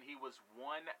 And then he was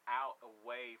 1 out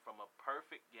away from a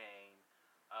perfect game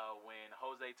when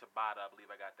Jose Tabata, I believe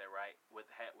I got that right,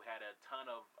 had a ton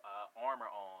of armor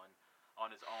on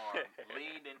his arm,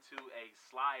 leaned into a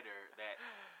slider that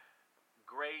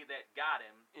got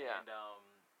him. Yeah.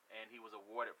 And he was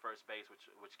awarded first base,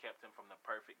 which kept him from the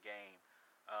perfect game.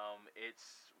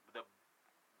 It's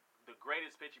the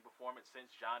greatest pitching performance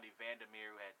since Johnny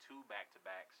Vandermeer, who had 2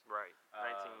 back-to-backs. Right.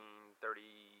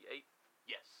 1938.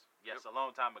 Yes, Yep. a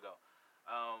long time ago.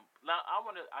 Now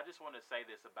I just want to say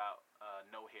this about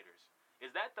no-hitters.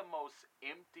 Is that the most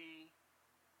empty,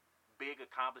 big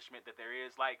accomplishment that there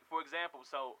is? Like, for example,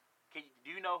 do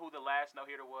you know who the last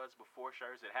no-hitter was before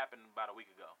Scherzer? It happened about a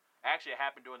week ago. Actually, it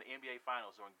happened during the NBA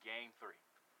Finals during Game 3.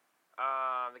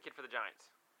 The kid for the Giants.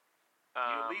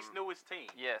 You at least knew his team.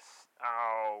 Yes.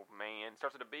 Oh, man.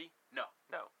 Starts with a B? No.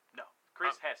 No.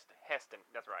 Chris Heston. Heston.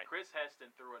 That's right. Chris Heston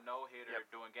threw a no-hitter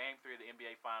Yep. during Game 3 of the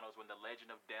NBA Finals when the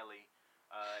Legend of Delhi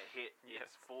hit Yes.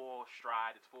 its full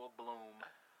stride, its full bloom.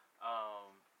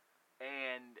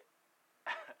 And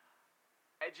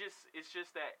it's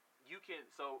just that you can.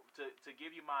 So to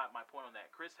give you my point on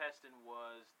that, Chris Heston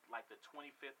was like the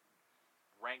 25th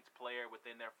ranked player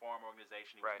within their farm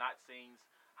organization. He was Right. not seen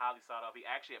highly sought of. He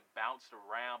actually had bounced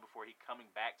around before he coming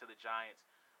back to the Giants.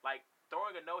 Like,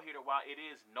 throwing a no-hitter, while it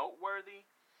is noteworthy,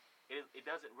 it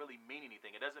doesn't really mean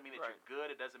anything. It doesn't mean that Right. you're good.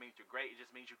 It doesn't mean that you're great. It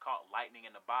just means you caught lightning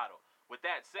in the bottle. With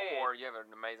that said, Or you have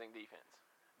an amazing defense.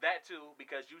 that too,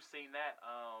 because you've seen that.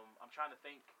 I'm trying to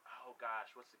think. Oh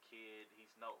gosh, what's the kid?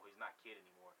 He's not kid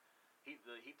anymore. He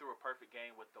threw a perfect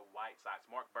game with the White Sox.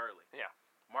 Mark Burley. Yeah.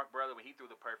 Mark Burley, when he threw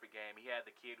the perfect game, he had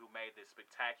the kid who made this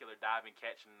spectacular diving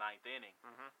catch in the 9th inning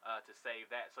to save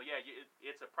that. So yeah,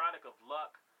 it's a product of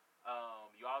luck.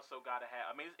 You also got to have.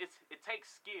 I mean, it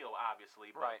takes skill,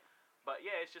 obviously. But, Right. But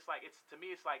yeah, it's just like to me,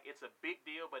 it's like it's a big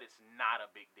deal, but it's not a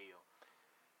big deal.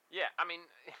 Yeah, I mean,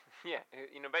 yeah,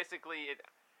 basically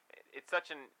it's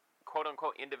such an quote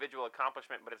unquote individual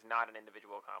accomplishment, but it's not an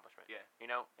individual accomplishment. Yeah.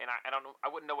 And I don't know, I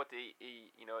wouldn't know what it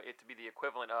to be the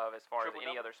equivalent of as far as any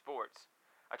Triple-double? other sports.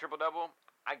 A triple double,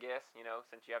 I guess,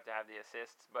 since you have to have the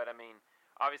assists, but I mean,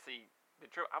 obviously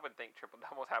I would think triple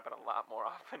doubles happen a lot more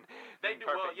often. They than do.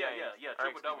 Well, perfect yeah. games.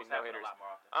 Triple doubles happen a no-hitters. lot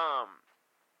more often.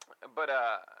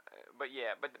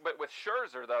 But with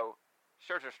Scherzer though,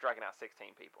 Scherzer's striking out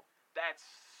 16 people. That's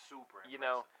super impressive. You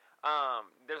know,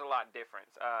 there's a lot of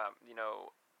difference. You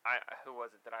know, who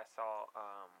was it that I saw?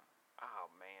 Oh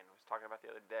man, I was talking about the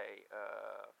other day.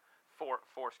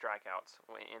 Four strikeouts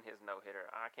in his no-hitter.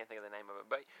 I can't think of the name of it,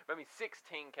 but I mean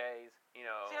 16 Ks. You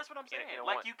know, see, that's what I'm saying. In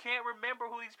like you can't remember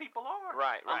who these people are,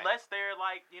 right? Unless they're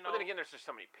like, you know. Well, then again, there's just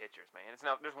so many pitchers, man.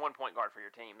 There's one point guard for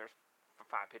your team. There's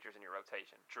 5 pitchers in your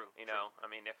rotation. True. You know, I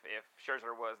mean, if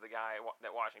Scherzer was the guy that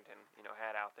Washington, you know,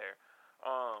 had out there,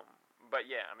 but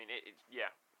yeah, I mean,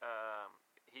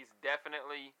 he's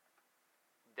definitely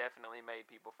made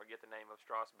people forget the name of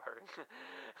Strasburg,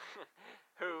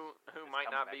 who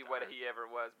might not be what he ever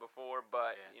was before,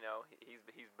 but you know,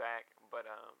 he's back. But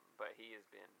he has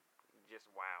been just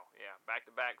wow, yeah,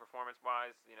 back-to-back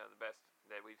performance-wise, you know, the best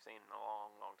that we've seen in a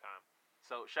long, long time.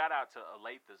 So shout out to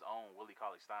Aletha's own Willie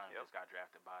Cauley-Stein, who Yep. just got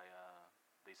drafted by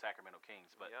the Sacramento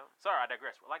Kings. But Yep. sorry, I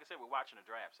digress. Like I said, we're watching the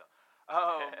draft, so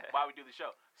while we do the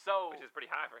show, so which is pretty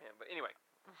high for him. But anyway,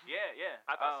 yeah.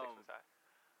 I thought 6 was high.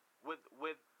 With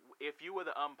if you were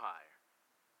the umpire,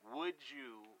 would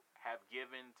you have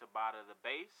given Tabata the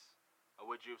base, or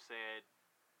would you have said,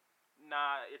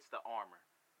 nah, it's the armor,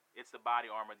 it's the body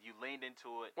armor, you leaned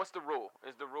into it? What's the rule?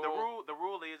 The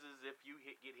rule is if you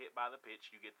get hit by the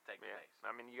pitch, you get to take the base. I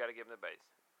mean, you got to give him the base.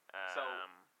 So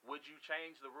would you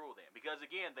change the rule then? Because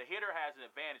again, the hitter has an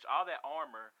advantage. All that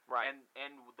armor, right?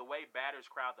 And the way batters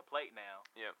crowd the plate now,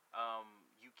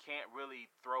 you can't really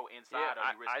throw inside or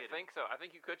you risk hitting. I think so. I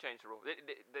think you could change the rule.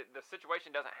 The situation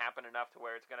doesn't happen enough to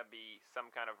where it's going to be some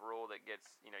kind of rule that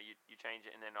gets, you know, you change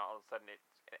it and then all of a sudden it's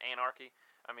anarchy.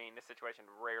 I mean, this situation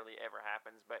rarely ever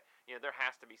happens, but you know, there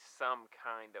has to be some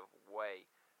kind of way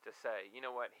to say, you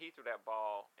know what, he threw that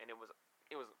ball and it was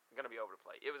going to be over the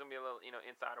plate. It was going to be a little, you know,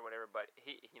 inside or whatever, but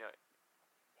he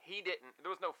didn't.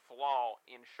 There was no flaw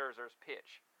in Scherzer's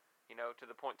pitch, you know, to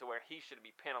the point to where he should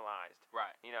be penalized.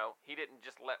 Right. You know, he didn't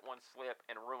just let one slip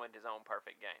and ruined his own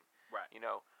perfect game. Right. You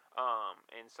know,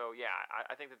 and so yeah,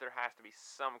 I think that there has to be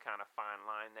some kind of fine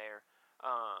line there.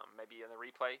 Maybe in the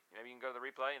replay, maybe you can go to the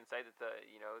replay and say that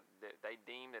they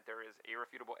deem that there is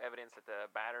irrefutable evidence that the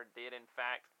batter did in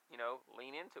fact, you know,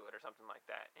 lean into it or something like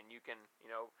that, and you can, you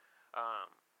know,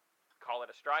 call it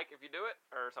a strike if you do it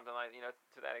or something like, you know,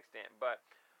 to that extent. But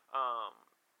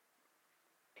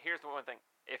here's the one thing: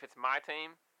 if it's my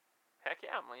team, heck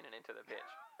yeah, I'm leaning into the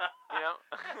pitch. You know,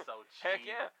 that's so cheap. Heck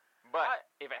yeah. But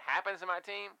if it happens to my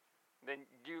team, then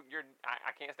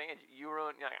I can't stand you. You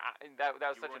ruined. Like, that was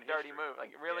such a dirty move.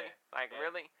 Like really,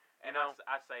 really. And you know,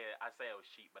 I say it was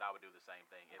cheap, but I would do the same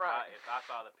thing. If right. if I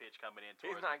saw the pitch coming in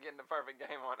towards he's not getting the perfect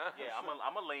game on us. Yeah, I'm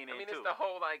a lean in I mean, too. it's the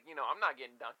whole like, you know, I'm not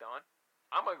getting dunked on.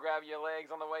 I'm gonna grab your legs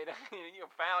on the way to you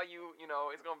know, foul you. You know,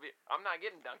 it's gonna be. I'm not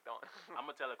getting dunked on. I'm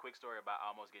gonna tell a quick story about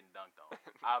almost getting dunked on.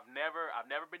 I've never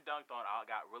been dunked on. I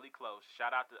got really close.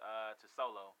 Shout out to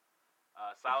Solo,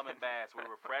 Solomon Bass. We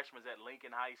were freshmen at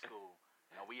Lincoln High School,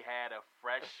 and we had a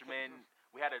freshman.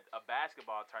 We had a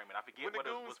basketball tournament. I forget what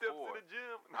it was for. To the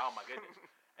gym. Oh my goodness.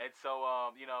 And so,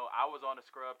 you know, I was on the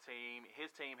scrub team.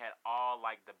 His team had all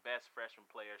like the best freshman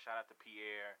players. Shout out to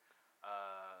Pierre.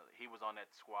 He was on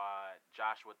that squad.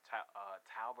 Joshua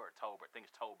Tolbert, I think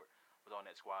it's Tolbert, was on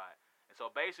that squad. And so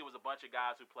basically, it was a bunch of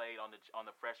guys who played on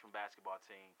the freshman basketball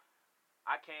team.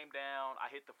 I came down.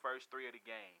 I hit the first 3 of the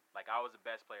game. Like I was the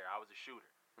best player. I was a shooter.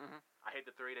 Mm-hmm. I hit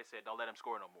the 3. They said, "Don't let him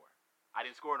score no more." I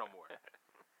didn't score no more.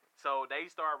 So they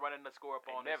start running the score up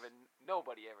on us.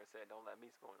 Nobody ever said, "Don't let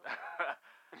me score no more."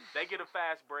 They get a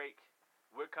fast break.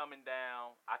 We're coming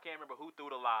down. I can't remember who threw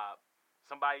the lob.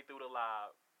 Somebody threw the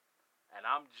lob. And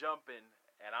I'm jumping.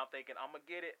 And I'm thinking, I'm going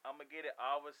to get it. I'm going to get it.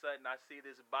 All of a sudden, I see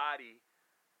this body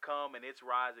come. And it's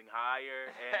rising higher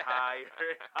and higher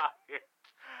and higher.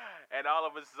 And all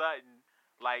of a sudden,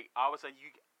 like,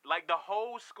 the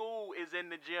whole school is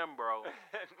in the gym, bro.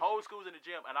 Whole school's in the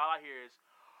gym. And all I hear is,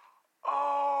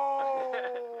 oh!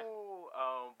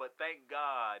 But thank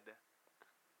God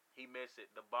he missed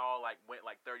it. The ball went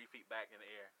 30 feet back in the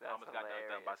air. That's almost got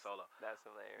dunked by Solo. That's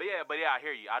hilarious. But yeah, I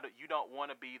hear you. You don't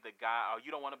want to be the guy, or you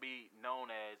don't want to be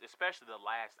known as, especially the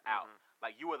last out.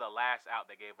 Like you were the last out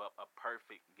that gave up a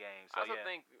perfect game. So I also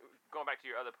think, going back to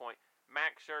your other point,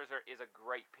 Max Scherzer is a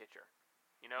great pitcher.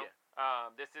 You know,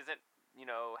 this isn't, you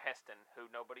know, Heston, who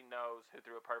nobody knows, who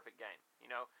threw a perfect game. You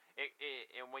know,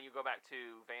 and when you go back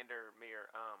to Vandermeer,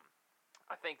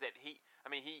 I think that he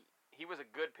was a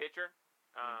good pitcher,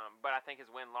 but I think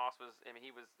his win-loss was,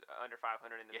 he was under 500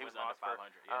 in the win-loss. He was under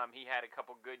 500. He had a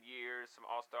couple good years, some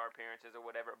All-Star appearances or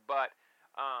whatever, but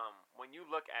when you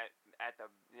look at the,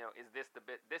 is this the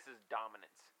bit? This is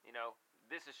dominance.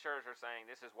 This is Scherzer saying,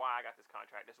 this is why I got this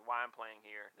contract. This is why I'm playing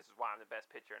here. This is why I'm the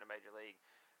best pitcher in the major league.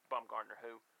 Bumgarner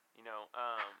who,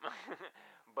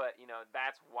 but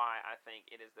that's why I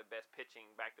think it is the best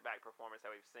pitching back-to-back performance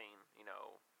that we've seen.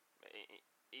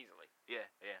 Easily. Yeah.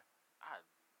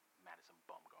 Madison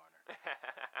Bumgarner.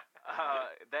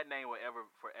 That name will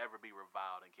forever be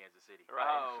reviled in Kansas City.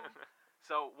 Right.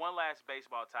 So one last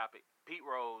baseball topic. Pete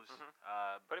Rose.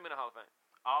 Put him in the Hall of Fame.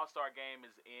 All-Star game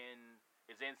is in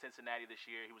Cincinnati this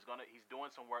year. He's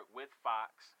doing some work with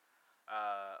Fox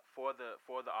for the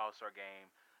All-Star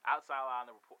game.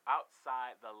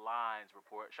 Outside the Lines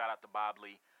report. Shout out to Bob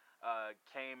Lee.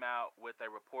 Came out with a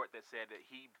report that said that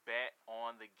he bet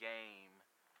on the game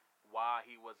while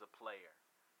he was a player,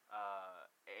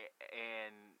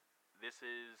 and this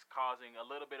is causing a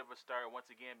little bit of a stir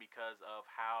once again because of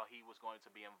how he was going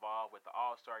to be involved with the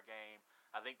All-Star game.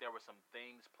 I think there were some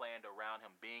things planned around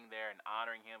him being there and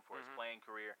honoring him for his playing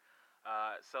career.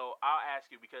 So I'll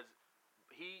ask you, because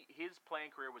his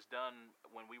playing career was done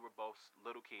when we were both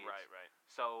little kids. Right.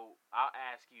 So I'll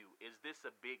ask you, is this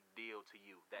a big deal to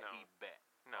you that No. he bet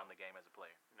on the game as a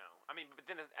player? No. I mean, but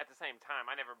then at the same time,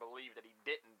 I never believed that he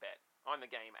didn't bet on the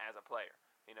game as a player.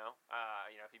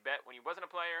 If he bet when he wasn't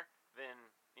a player, then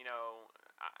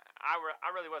I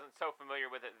really wasn't so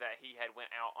familiar with it that he had went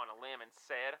out on a limb and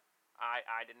said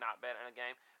I did not bet on a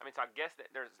game. I mean, so I guess that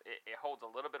it holds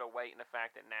a little bit of weight in the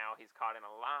fact that now he's caught in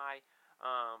a lie.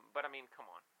 But I mean, come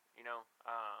on,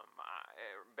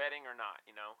 betting or not,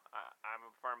 I'm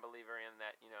a firm believer in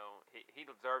that. He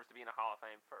deserves to be in the Hall of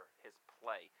Fame for his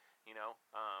play. And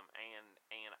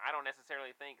I don't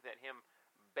necessarily think that him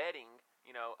betting,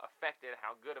 affected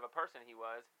how good of a person he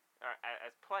was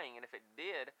as playing. And if it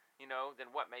did, then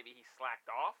what? Maybe he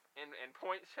slacked off and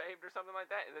points shaved or something like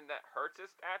that, and then that hurts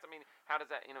his stats. I mean, how does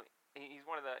that? He's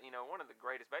one of the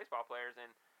greatest baseball players,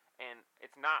 and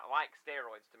it's not like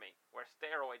steroids to me, where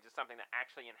steroids is something that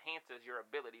actually enhances your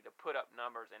ability to put up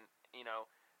numbers, and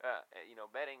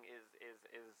betting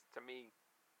is to me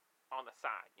on the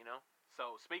side.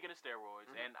 So speaking of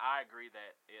steroids, and I agree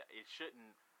that it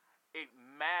shouldn't. It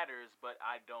matters, but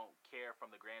I don't care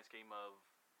from the grand scheme of.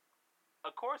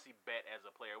 Of course, he bet as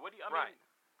a player. What do you? I mean,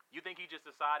 you think he just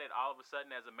decided all of a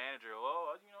sudden as a manager?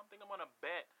 I think I'm gonna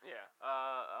bet. Yeah.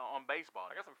 On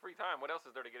baseball. I got some free time. What else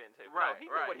is there to get into? Right. No,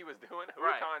 he knew what he was doing. Who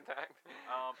to contact?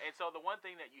 And so the one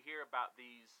thing that you hear about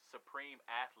these supreme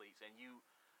athletes, and you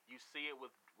see it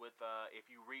with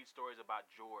if you read stories about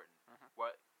Jordan,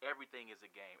 where everything is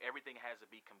a game. Everything has to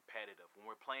be competitive. When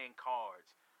we're playing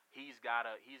cards, he's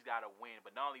gotta win.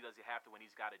 But not only does he have to win,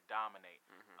 he's gotta dominate.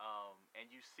 And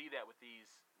you see that with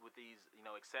these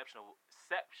exceptional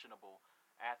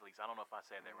athletes. I don't know if I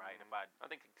said that right. I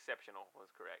think exceptional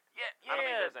was correct. Yeah. I don't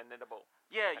think there's a knittable.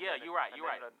 Yeah, you're right.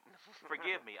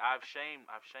 Forgive me. I've shamed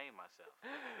myself.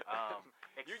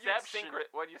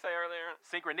 What did you say earlier?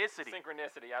 Synchronicity.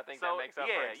 I think that makes up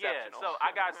for exceptional. So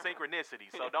I got synchronicity.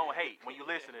 So don't hate when you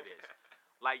listen to this.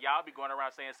 Like, y'all be going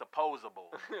around saying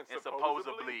supposable and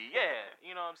supposedly. Yeah,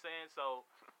 you know what I'm saying? So,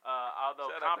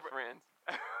 although shout out to friends.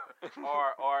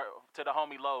 or to the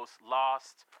homie Los,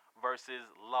 lost versus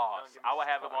lost. I will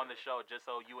have him on the show just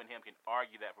so you and him can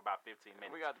argue that for about 15 minutes.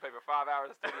 We got to pay for 5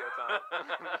 hours of studio time.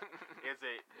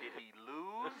 Did he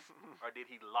lose or did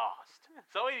he lost?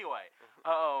 So anyway,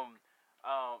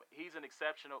 he's an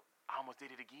exceptional. I almost did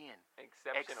it again.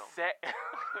 Exceptional.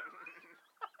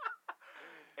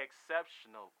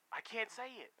 Exceptional. I can't say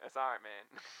it. That's all right, man.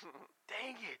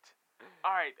 Dang it.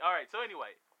 All right. So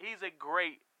anyway, he's a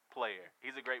great player.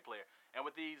 And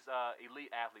with these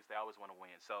elite athletes, they always want to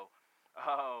win. So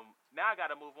now I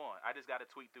got to move on. I just got to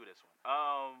tweet through this one.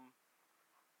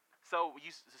 So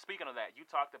speaking of that, you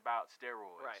talked about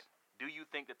steroids. Right. Do you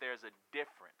think that there's a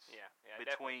difference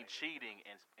between cheating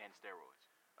and steroids?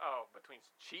 Oh, between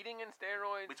cheating and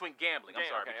steroids? Between gambling.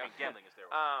 Between gambling and steroids.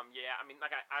 Yeah. I mean,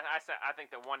 like I said, I think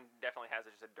that one definitely has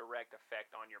just a direct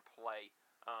effect on your play,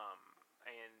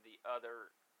 and the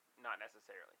other, not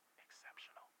necessarily.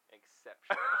 Exceptional.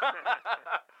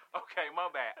 Okay, my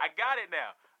bad. I got it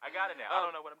now. I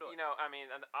don't know what I'm doing. I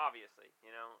mean, obviously,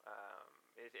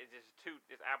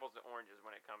 it's apples to oranges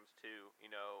when it comes to,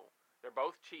 they're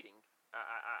both cheating.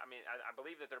 I mean, I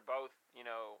believe that they're both,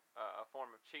 a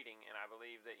form of cheating, and I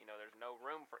believe that, there's no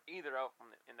room for either of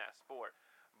them in that sport.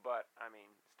 But, I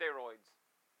mean, steroids,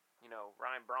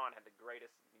 Ryan Braun had the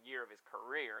greatest year of his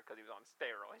career because he was on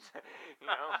steroids,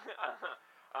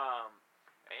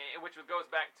 which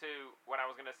goes back to what I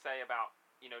was going to say about,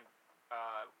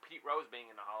 Pete Rose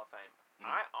being in the Hall of Fame.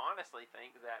 I honestly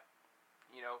think that,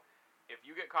 if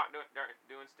you get caught doing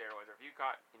steroids, or if you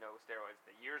caught, steroids,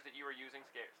 the years that you were using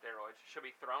steroids should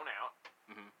be thrown out.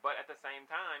 Mm-hmm. But at the same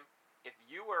time, if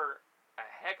you were a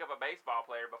heck of a baseball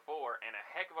player before and a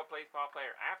heck of a baseball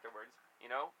player afterwards,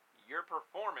 your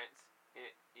performance,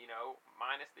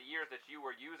 minus the years that you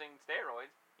were using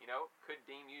steroids, could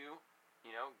deem you,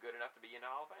 good enough to be in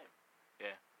the Hall of Fame.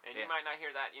 Yeah. And you might not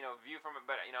hear that, view from it,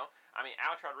 but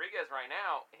Alex Rodriguez right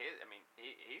now,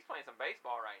 he's playing some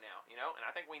baseball right now, and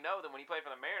I think we know that when he played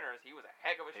for the Mariners, he was a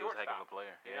heck of a shortstop. He was a heck of a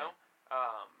player. You know,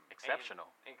 exceptional,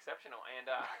 and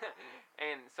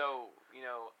and so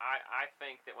I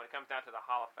think that when it comes down to the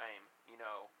Hall of Fame,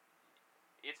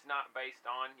 it's not based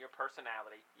on your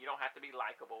personality. You don't have to be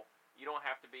likable. You don't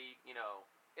have to be,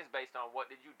 it's based on what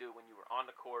did you do when you were on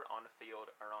the court, on the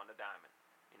field, or on the diamond,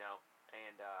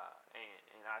 And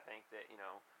I think that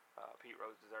Pete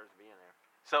Rose deserves to be in there.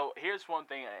 So here's one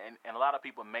thing, and a lot of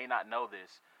people may not know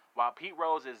this. While Pete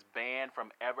Rose is banned from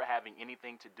ever having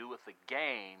anything to do with the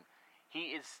game,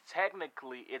 he is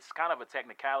technically, it's kind of a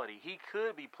technicality, he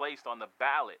could be placed on the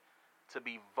ballot to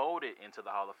be voted into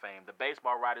the Hall of Fame. The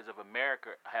Baseball Writers of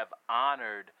America have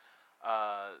honored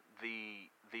the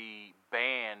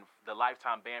ban, the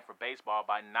lifetime ban for baseball,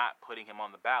 by not putting him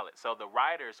on the ballot. So the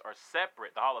writers are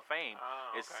separate. The Hall of Fame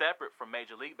is separate from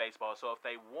Major League Baseball. So if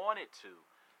they wanted to,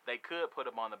 they could put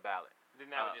him on the ballot.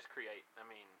 Then that would just create,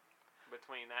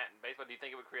 between that and baseball, do you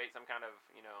think it would create some kind of,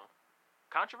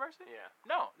 controversy? Yeah.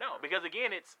 No, because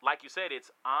again, it's like you said,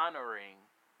 it's honoring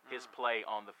his play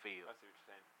on the field. I see what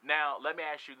you're saying. Now, let me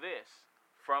ask you this: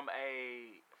 from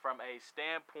a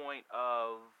standpoint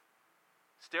of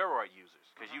steroid users,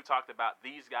 because you talked about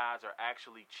these guys are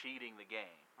actually cheating the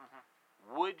game.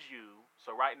 Would you?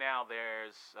 So right now,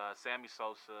 there's Sammy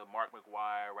Sosa, Mark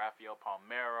McGwire, Rafael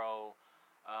Palmeiro.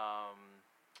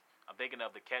 I'm thinking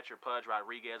of the catcher Pudge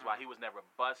Rodriguez. While he was never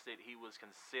busted, he was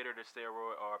considered a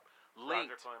steroid or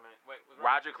linked.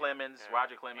 Roger Clemens.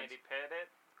 Andy Pettitte.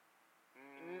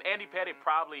 Andy Pettitte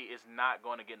probably is not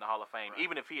going to get in the Hall of Fame,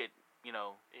 even if he had,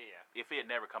 if he had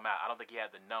never come out. I don't think he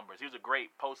had the numbers. He was a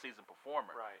great postseason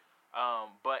performer. Right.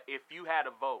 But if you had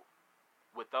a vote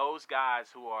with those guys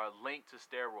who are linked to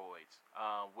steroids,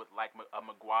 with like a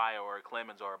McGwire or a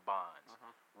Clemens or a Bonds,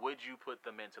 would you put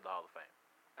them into the Hall of Fame?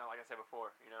 Like I said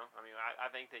before, I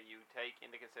think that you take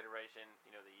into consideration,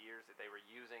 the years that they were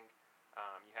using.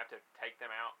 You have to take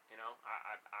them out.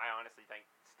 I honestly think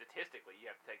statistically you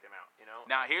have to take them out.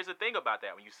 Now here's the thing about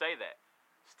that. When you say that,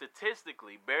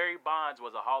 statistically, Barry Bonds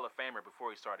was a Hall of Famer before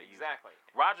he started using. Exactly.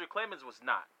 Roger Clemens was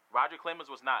not. Part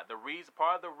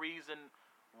of the reason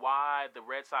why the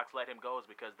Red Sox let him go is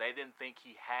because they didn't think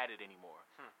he had it anymore.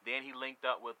 Then he linked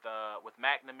up with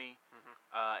McNamee,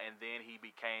 and then he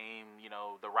became,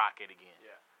 the Rocket again.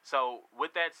 Yeah. So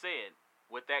with that said,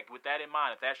 with that in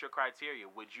mind, if that's your criteria,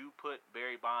 would you put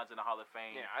Barry Bonds in the Hall of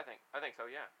Fame? Yeah, I think so.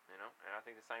 Yeah, and I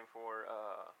think the same for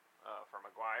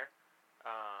McGwire.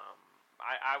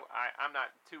 I'm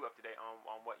not too up to date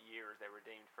on what years they were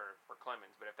deemed for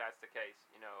Clemens, but if that's the case,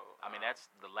 that's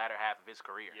the latter half of his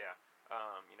career. Yeah.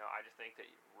 I just think that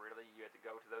really you have to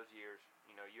go to those years.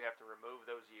 You have to remove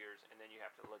those years, and then you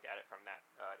have to look at it from that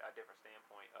a different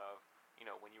standpoint of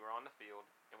when you were on the field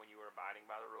and when you were abiding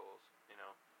by the rules.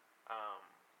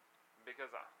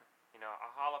 Because a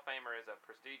Hall of Famer is a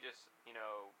prestigious,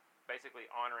 basically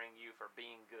honoring you for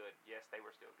being good. Yes, they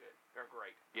were still good. They're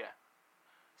great. Yeah.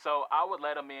 So I would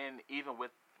let them in even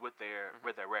with their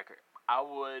record. I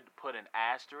would put an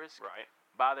asterisk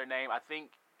by their name. I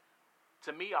think,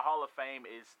 to me, a Hall of Fame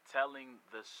is telling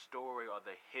the story or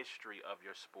the history of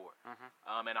your sport.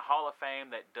 And a Hall of Fame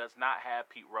that does not have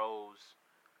Pete Rose,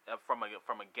 from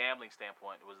a gambling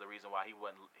standpoint, was the reason why he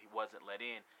wasn't let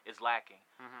in, is lacking.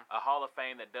 A Hall of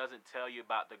Fame that doesn't tell you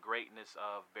about the greatness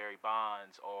of Barry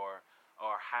Bonds or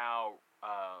how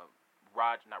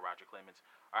Roger Clemens,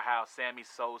 or how Sammy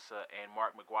Sosa and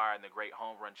Mark McGwire and the great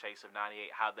home run chase of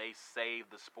 '98, how they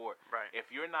saved the sport. Right. If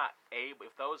you're not able,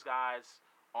 if those guys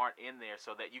aren't in there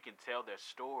so that you can tell their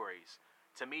stories,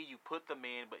 to me, you put them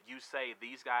in, but you say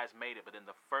these guys made it. But in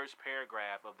the first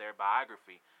paragraph of their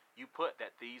biography, you put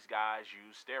that these guys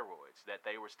used steroids, that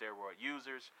they were steroid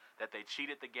users, that they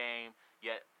cheated the game,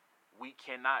 yet we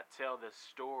cannot tell the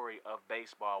story of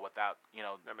baseball without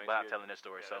telling their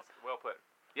story. Yeah, so well put.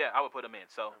 Yeah, I would put them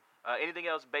in. So anything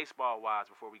else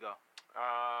baseball-wise before we go?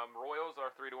 Royals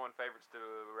are 3-1 favorites to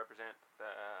represent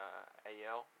the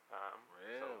AL.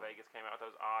 So Vegas came out with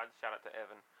those odds. Shout out to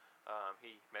Evan.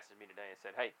 He messaged me today and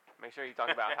said, "Hey, make sure you talk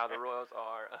about how the Royals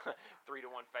are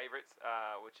 3-1 favorites,"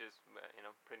 which is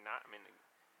pretty nice.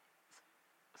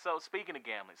 So speaking of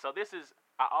gambling, so this is,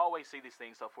 I always see these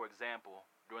things. So for example,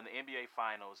 during the NBA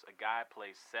Finals, a guy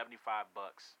placed $75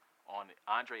 on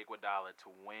Andre Iguodala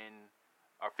to win,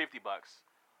 or $50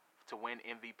 to win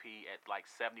MVP at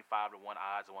like 75 to 1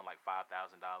 odds and won like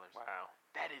 $5,000. Wow.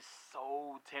 That is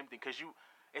so tempting because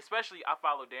especially I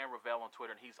follow Dan Ravel on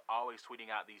Twitter and he's always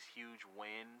tweeting out these huge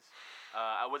wins.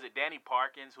 Was it Danny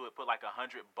Parkins who had put like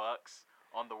 $100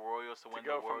 on the Royals to win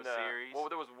the World Series? Well,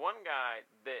 there was one guy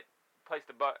that placed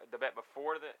the bet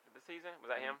before the season. Was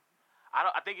that him?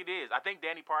 I think it is. I think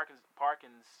Danny Parkins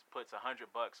puts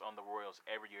 $100 on the Royals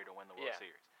every year to win the World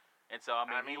Series. And so I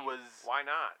mean he was. Why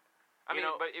not? I mean,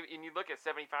 but if you look at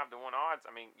 75 to 1 odds,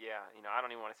 I mean, yeah, I don't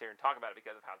even want to sit here and talk about it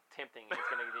because of how tempting it's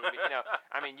going to be. But,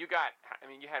 I mean, you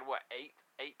had what, eight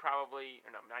probably,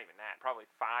 or no, not even that, probably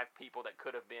 5 people that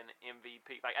could have been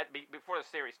MVP, like before the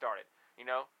series started.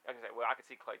 I can say, well, I could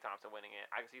see Klay Thompson winning it.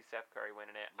 I could see Steph Curry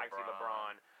winning it. I could see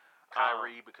LeBron.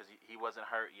 Kyrie, because he wasn't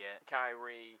hurt yet.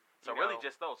 Kyrie. So really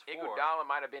just those 4. Iguodala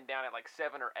might have been down at like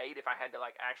 7 or 8 if I had to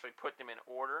like actually put them in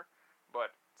order.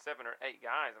 But 7 or 8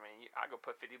 guys, I mean, I go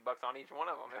put $50 on each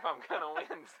one of them if I'm gonna win.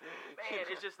 Man,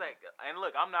 it's just like, and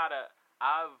look, I've done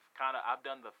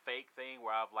the fake thing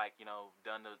where I've like,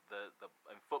 done the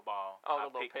in football. Oh,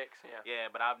 the little picks, yeah.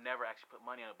 Yeah, but I've never actually put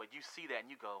money on it. But you see that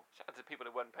and you go, shout out to people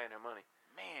that wasn't paying their money.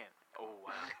 Man, oh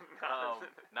wow.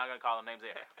 Not gonna call them names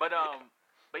there, but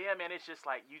yeah, man, it's just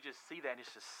like you just see that and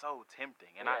it's just so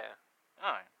tempting. And all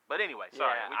right, but anyway,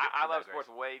 sorry. Yeah, I love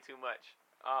sports way too much.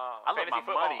 I love fantasy my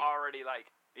football money already like.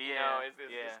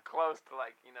 It's close to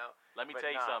like, Let me tell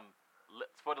you something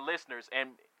for the listeners,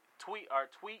 and tweet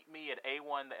me at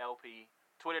A1TheLP,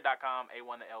 twitter.com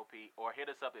A1TheLP, or hit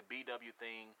us up at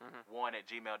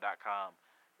bwthing1@gmail.com.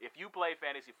 If you play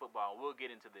fantasy football, we'll get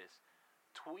into this.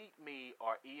 Tweet me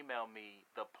or email me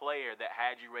the player that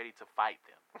had you ready to fight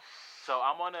them. So I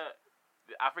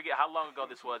forget how long ago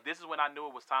this was. This is when I knew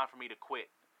it was time for me to quit.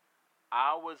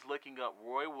 I was looking up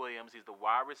Roy Williams. He's the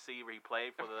wide receiver. He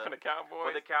played for the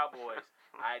Cowboys.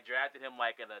 I drafted him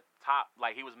like in the top,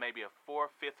 like he was maybe a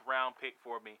 4th, 5th round pick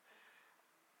for me.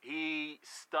 He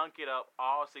stunk it up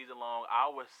all season long.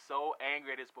 I was so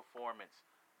angry at his performance.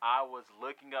 I was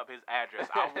looking up his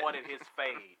address. I wanted his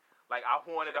fade. Like I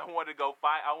wanted to go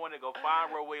fight. I wanted to go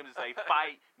find Roy Williams and say,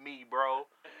 "Fight me,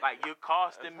 bro! Like you're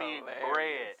costing me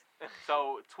bread."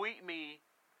 So tweet me.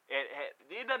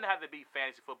 It doesn't have to be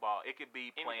fantasy football. It could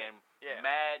be playing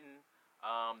Madden.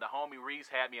 The homie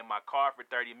Reese had me in my car for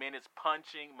 30 minutes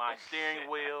punching my steering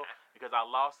wheel because I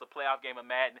lost the playoff game of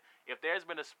Madden. If there's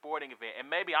been a sporting event, and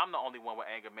maybe I'm the only one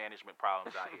with anger management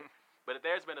problems out here, but if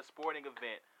there's been a sporting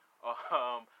event,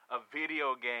 a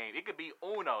video game, it could be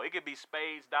Uno, it could be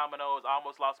spades, dominoes. I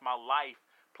almost lost my life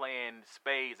playing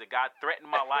spades. A guy threatened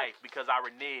my life because I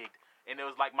reneged, and it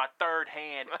was like my 3rd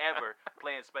hand ever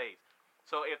playing spades.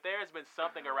 So if there's been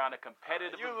something around a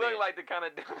competitive event... You look like the kind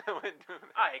of dude that would do that.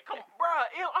 Hey, come on, bro.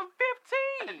 I'm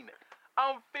 15.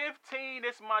 I'm 15.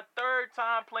 It's my 3rd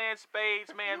time playing spades,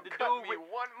 man. You cut me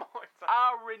one more time.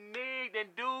 I reneged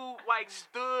and dude, like,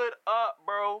 stood up,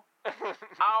 bro.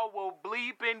 I will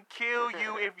bleep and kill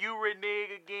you if you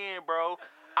renege again, bro.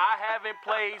 I haven't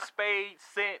played spades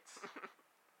since.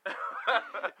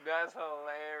 That's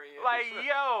hilarious. Like,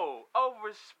 yo, over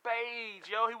spades.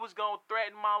 Yo, he was going to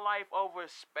threaten my life over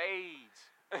spades.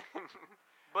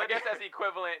 But I guess that's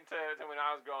equivalent to when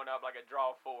I was growing up, like a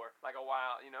draw 4, like a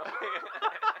wild, Don't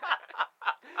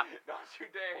you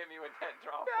dare hit me with that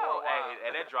draw 4. Hey,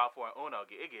 and that draw 4 in Uno,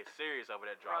 it gets serious over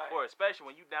that draw 4, especially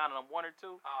when you down on 1 or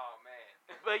 2. Oh, man.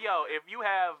 But, yo, if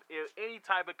any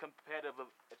type of competitive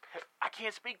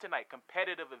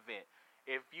event,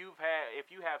 if you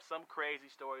have some crazy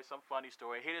story, some funny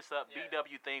story, hit us up,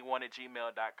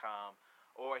 bwthing1@gmail.com,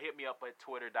 or hit me up at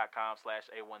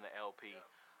twitter.com/A1TheLP,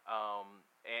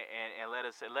 and let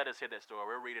us hit that story.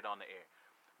 We'll read it on the air.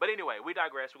 But anyway, we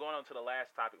digress. We're going on to the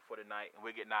last topic for tonight, and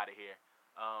we're getting out of here.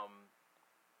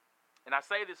 And I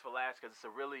say this for last because it's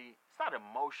not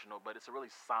emotional, but it's a really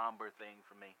somber thing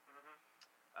for me.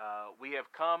 We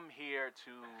have come here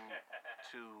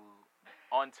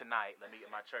on tonight, let me get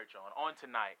my church on. On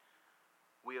tonight,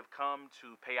 we have come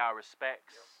to pay our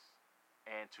respects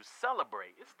and to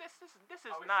celebrate. This is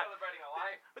not celebrating a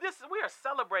life. We are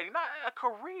celebrating not a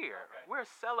career. Okay. We're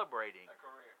celebrating a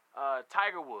career.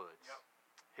 Tiger Woods,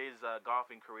 his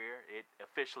golfing career. It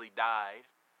officially died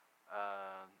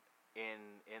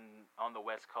on the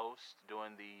West Coast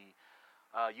during the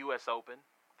U.S. Open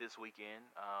this weekend,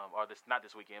 not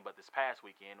this weekend, but this past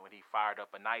weekend when he fired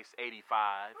up a nice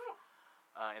 85.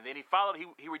 And then he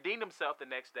redeemed himself the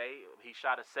next day. He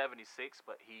shot a 76,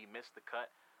 but he missed the cut.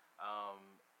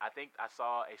 I think I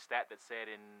saw a stat that said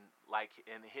in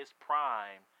his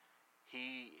prime,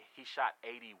 he shot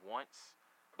 80 once.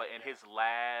 But in his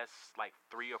last like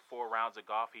 3 or 4 rounds of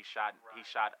golf, he shot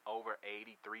over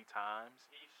 80 3 times.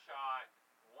 He shot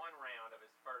one round of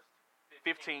his first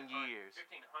 15 years.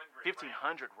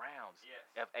 1,500 rounds. Yes.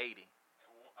 Of 80.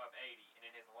 Of 80, and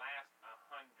in his last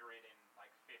 150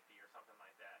 or something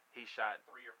like that, he shot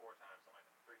 3 or 4 times, something like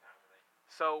that, 3 times I think.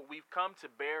 So we've come to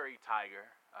bury Tiger.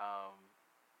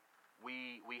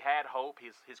 We had hope.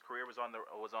 His career was on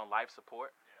life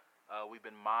support. Yeah. We've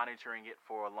been monitoring it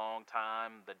for a long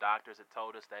time. The doctors had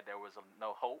told us that there was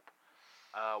no hope.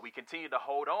 We continue to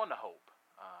hold on to hope,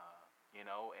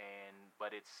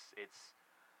 but it's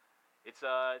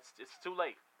too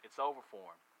late. It's over for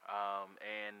him,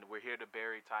 and we're here to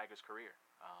bury Tiger's career.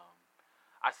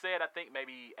 I said, I think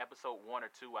maybe episode 1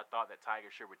 or 2, I thought that Tiger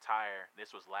should retire.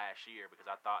 This was last year because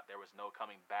I thought there was no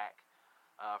coming back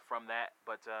from that.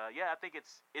 But yeah, I think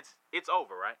it's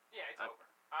over, right? Yeah, it's over.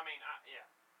 I mean, yeah.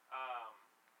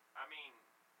 I mean,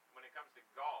 when it comes to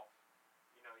golf,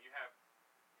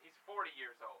 he's 40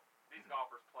 years old. These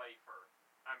golfers play for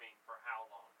how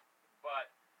long?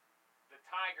 But the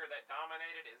Tiger that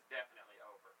dominated is definitely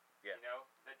over. Yeah.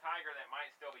 The Tiger that might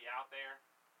still be out there,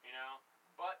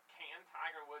 but can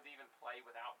Tiger Woods even play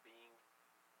without being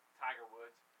Tiger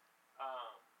Woods?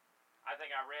 I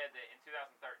think I read that in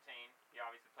 2013, he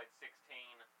obviously played 16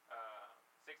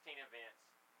 events,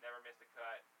 never missed a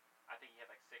cut. I think he had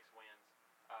like 6 wins.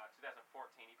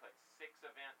 2014, he played 6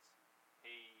 events.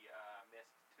 He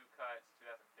missed 2 cuts.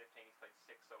 2015, he's played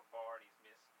 6 so far, and he's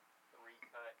missed 3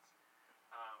 cuts.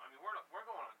 We're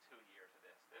going on 2 years of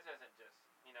this. This isn't just,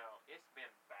 it's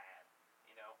been bad.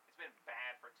 It's been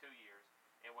bad for 2 years.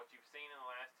 And what you've seen in the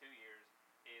last 2 years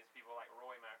is people like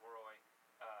Rory McIlroy,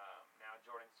 now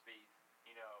Jordan Spieth,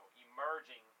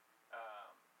 emerging.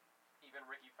 Even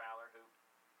Ricky Fowler, who,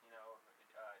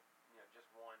 just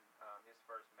won his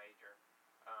first major,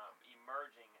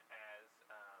 emerging as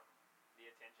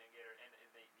the attention getter and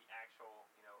the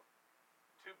actual,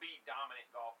 to be dominant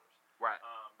golfers. Right.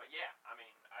 But yeah, I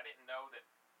didn't know that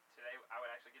today I would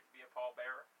actually get to be a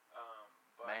pallbearer.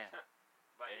 Man.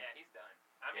 But yeah, he's done.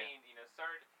 Sir,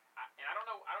 and I don't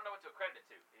know what to accredit it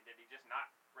to. Did he just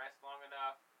not rest long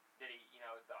enough? Did he,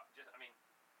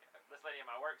 this lady in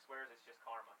my work swears it's just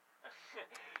karma.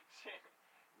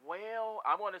 Well,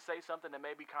 I want to say something that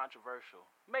may be controversial.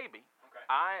 Maybe. Okay.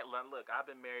 I've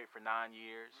been married for 9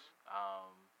 years.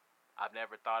 I've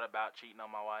never thought about cheating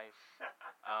on my wife.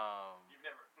 You've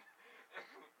never.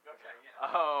 Okay.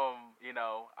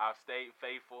 Yeah. I've stayed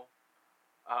faithful.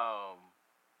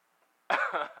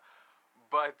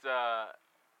 But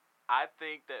I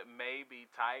think that maybe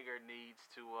Tiger needs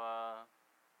to.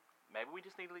 Maybe we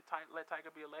just need to let Tiger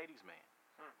be a ladies' man.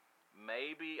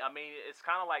 Maybe, it's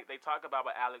kind of like they talk about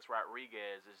with Alex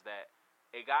Rodriguez, is that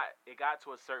it got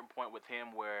to a certain point with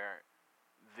him where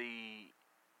the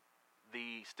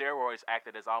steroids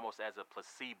acted as almost as a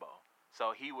placebo.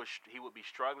 So he would be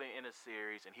struggling in a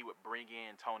series, and he would bring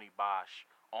in Tony Bosch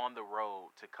on the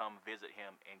road to come visit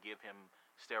him and give him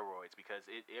steroids because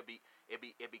it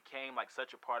became like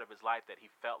such a part of his life that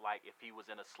he felt like if he was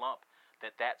in a slump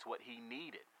that's what he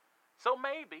needed. So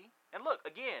maybe, and look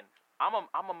again, I'm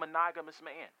a monogamous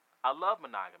man. I love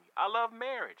monogamy. I love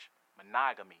marriage.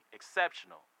 Monogamy,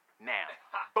 exceptional. Now,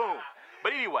 boom.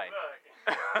 But anyway.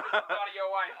 Look, thought of your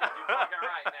wife. You're talking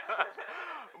right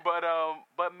now.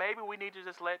 But maybe we need to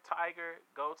just let Tiger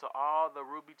go to all the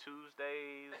Ruby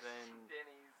Tuesdays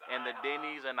and the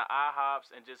Denny's and the IHOPs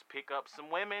and just pick up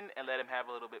some women and let him have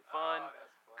a little bit fun.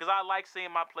 Because I like seeing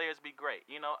my players be great.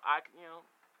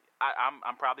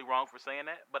 I'm probably wrong for saying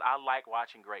that, but I like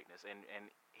watching greatness, and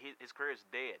his career is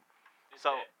dead.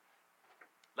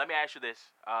 Let me ask you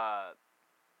this: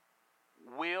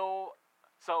 Will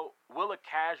a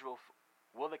casual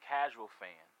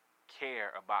fan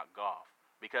care about golf?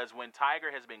 Because when Tiger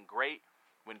has been great,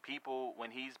 when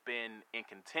he's been in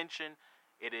contention,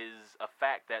 it is a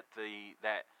fact that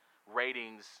that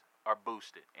ratings are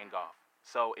boosted in golf.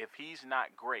 So if he's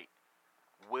not great,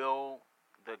 will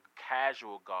the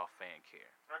casual golf fan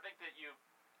care? I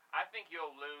think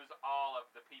you'll lose all of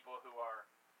the people who are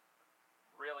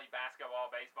really basketball,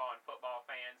 baseball, and football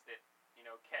fans that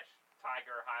catch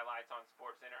Tiger highlights on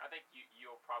SportsCenter. I think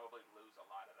you'll probably lose a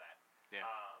lot of that. Yeah.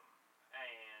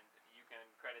 And you can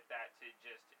credit that to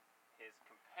just his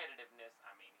competitiveness.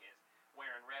 His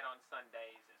wearing red on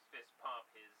Sundays, his fist pump,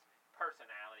 his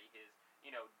personality, his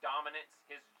dominance,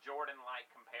 his Jordan-like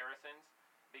comparisons.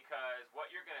 Because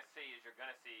what you're going to see is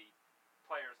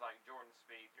players like Jordan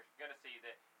Spieth. You're going to see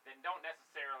that don't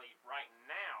necessarily right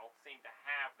now seem to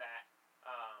have that,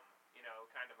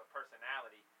 kind of a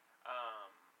personality.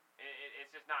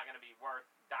 It's just not going to be worth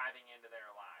diving into their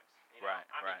lives. You know? Right.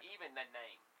 I mean, even the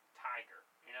name Tiger.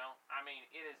 You know, I mean,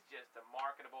 it is just a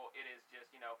marketable. It is just,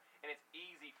 and it's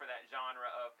easy for that genre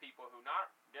of people who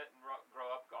didn't grow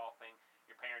up golfing.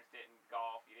 Your parents didn't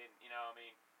golf. You didn't, I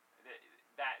mean,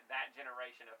 that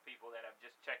generation of people that have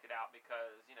just checked it out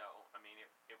because, I mean,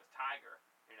 it was Tiger.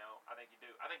 I think you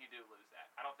do. I think you do lose that.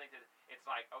 I don't think that it's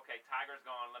like, okay, Tiger's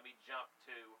gone. Let me jump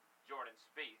to Jordan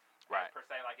Spieth. Right. Per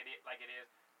se, like it is.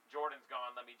 Jordan's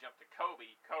gone. Let me jump to Kobe.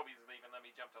 Kobe's leaving. Let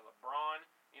me jump to LeBron.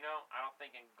 I don't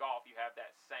think in golf you have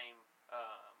that same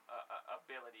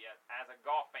ability as a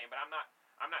golf fan. But I'm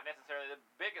not necessarily the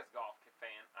biggest golf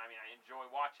fan. I mean, I enjoy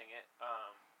watching it.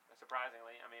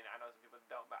 Surprisingly, I mean, I know some people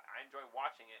don't, but I enjoy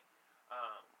watching it.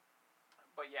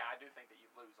 But yeah, I do think that you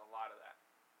lose a lot of that.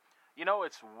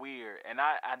 It's weird, and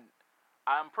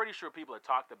I'm pretty sure people have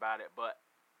talked about it, but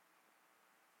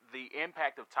the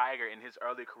impact of Tiger in his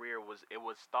early career was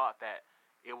thought that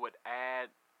it would add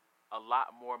a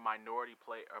lot more minorities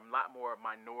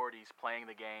playing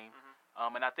the game,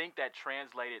 Mm-hmm. and I think that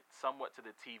translated somewhat to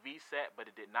the TV set, but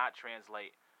it did not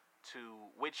translate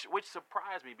to which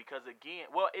surprised me because again,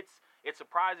 well, it's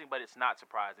surprising, but it's not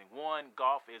surprising. One,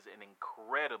 golf is an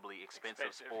incredibly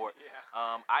expensive sport. Yeah.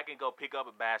 I can go pick up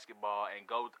a basketball and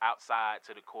go outside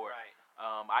to the court. Right.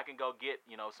 I can go get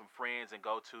some friends and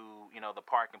go to the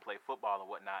park and play football and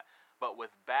whatnot. But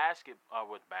with basketball,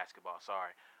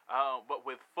 sorry. But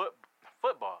with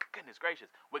football, goodness gracious,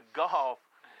 with golf,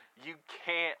 you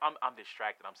can't. I'm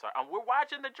distracted. I'm sorry. We're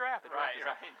watching the draft. Right.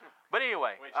 But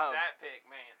anyway, Which that pick,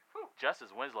 man. Whew, Justice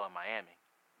Winslow in Miami.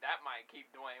 that might keep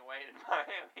Dwayne Wade in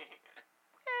Miami.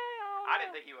 I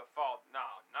didn't think he would fall. No,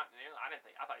 not nearly.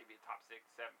 I thought he'd be a top 6,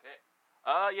 7 pick.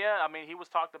 Yeah. I mean, he was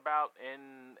talked about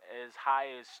in as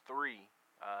high as 3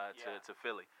 to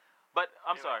Philly. But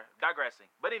I'm sorry, digressing.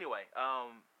 But anyway,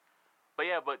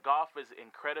 but golf is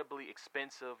incredibly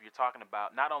expensive. You're talking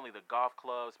about not only the golf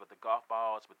clubs, but the golf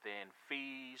balls, but then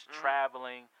fees,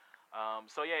 traveling.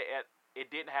 It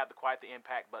didn't have quite the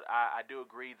impact, but I do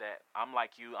agree that I'm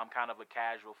like you. I'm kind of a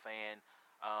casual fan.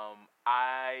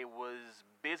 I was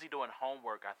busy doing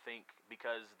homework, I think,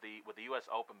 because with the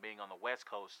U.S. Open being on the West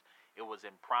Coast, it was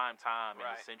in prime time in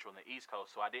the Central and the East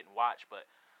Coast, so I didn't watch. But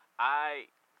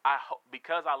I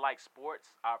because I like sports,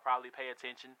 I'll probably pay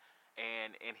attention.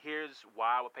 And here's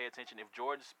why I would pay attention. If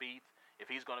Jordan Spieth,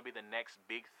 if he's going to be the next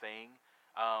big thing,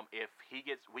 if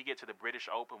we get to the British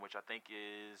Open, which I think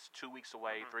is 2 weeks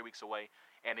away, 3 weeks away,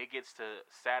 and it gets to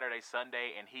Saturday,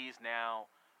 Sunday, and he's now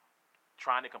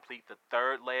trying to complete the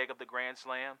third leg of the Grand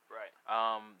Slam, Right.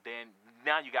 then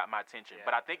now you got my attention. Yeah.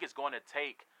 But I think it's going to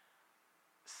take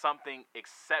something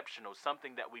exceptional,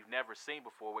 something that we've never seen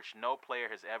before, which no player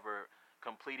has ever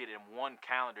completed in one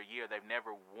calendar year. They've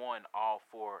never won all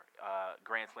 4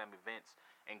 Grand Slam events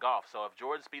in golf. So if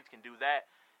Jordan Spieth can do that,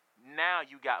 now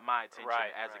you got my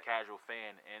attention as a casual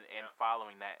fan and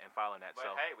following that. But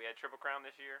so hey, we had Triple Crown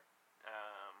this year.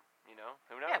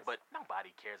 Who knows? yeah, but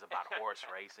nobody cares about horse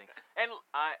racing. And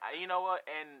I you know what?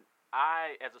 And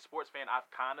I, as a sports fan, I've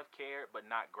kind of cared, but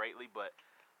not greatly. But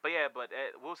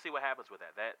we'll see what happens with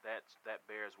that. That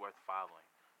bears worth following.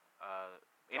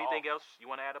 Anything else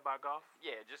you want to add about golf?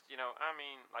 Yeah, just I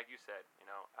mean, like you said,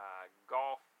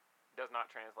 golf does not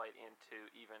translate into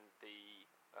even the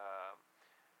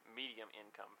medium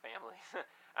income families.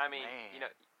 I mean, Man.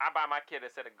 I buy my kid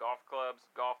a set of golf clubs,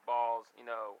 golf balls, and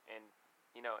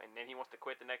then he wants to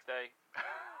quit the next day.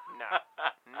 No,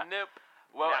 nope.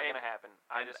 Well, not gonna happen.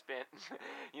 I just spent,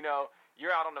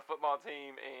 you're out on the football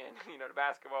team and the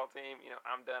basketball team.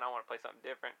 I'm done. I want to play something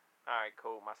different. All right,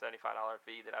 cool. My $75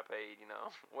 fee that I paid,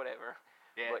 whatever.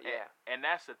 Yeah, but yeah. And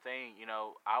that's the thing.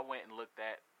 I went and looked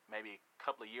at maybe a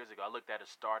couple of years ago. I looked at a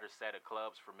starter set of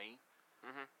clubs for me,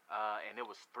 and it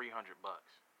was $300.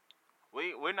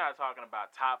 We're not talking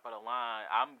about top of the line.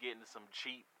 I'm getting some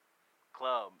cheap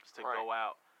clubs to go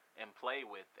out and play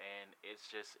with, and it's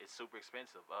super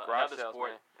expensive. Garage another sales,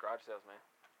 sport. man. Garage sales, man.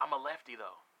 I'm a lefty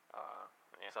though.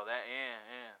 Yeah. So that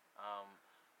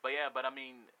but I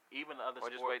mean, even the other Or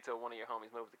sports. just wait till one of your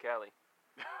homies moves to Cali.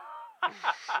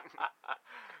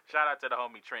 Shout out to the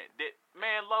homie Trent.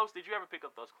 Los, did you ever pick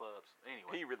up those clubs?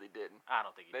 Anyway, He really didn't. I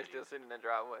don't think he They're did. still sitting in the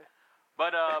driveway.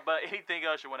 But anything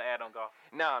else you want to add on golf?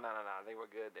 No. I think we're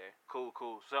good there. Cool.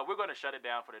 So we're going to shut it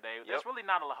down for today. Yep. There's really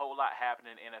not a whole lot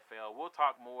happening in NFL. We'll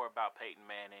talk more about Peyton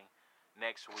Manning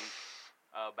next week,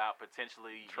 about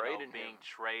potentially being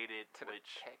traded To the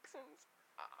which Texans?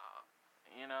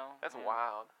 that's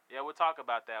wild. Yeah, we'll talk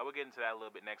about that. We'll get into that a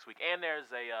little bit next week. And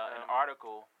there's an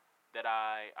article that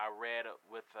I read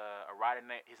with a writer.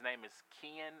 His name is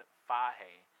Ken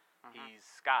Fahey. He's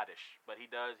Scottish, but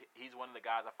he's one of the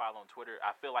guys I follow on Twitter.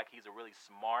 I feel like he's a really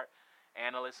smart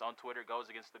analyst on Twitter, goes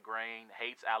against the grain,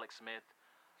 hates Alex Smith.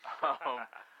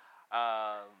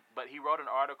 But he wrote an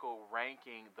article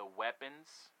ranking the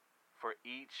weapons for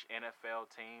each NFL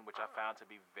team, which I found to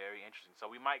be very interesting. So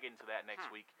we might get into that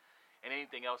next week. And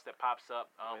anything else that pops up.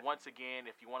 Once again,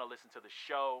 if you want to listen to the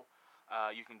show,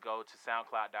 you can go to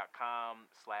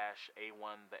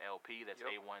soundcloud.com/A1TheLP. That's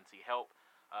A1T Help.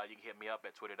 You can hit me up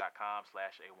at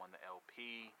twitter.com/A1TheLP.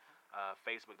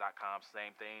 Facebook.com,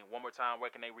 same thing. One more time, where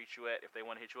can they reach you at if they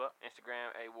want to hit you up? Instagram,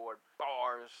 A Ward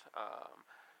Bars.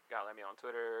 Gotta let me on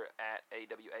Twitter at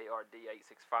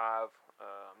AWARD865.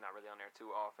 I'm not really on there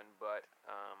too often, but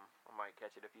I might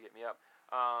catch it if you hit me up.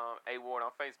 A Ward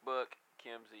on Facebook,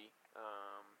 Kimsey.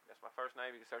 That's my first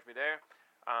name. You can search me there.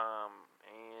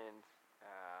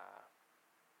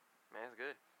 Man, it's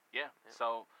good. Yeah.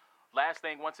 So, last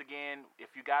thing, once again,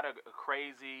 if you got a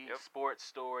crazy sports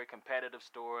story, competitive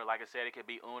story, like I said, it could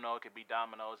be Uno, it could be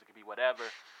dominoes, it could be whatever.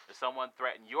 If someone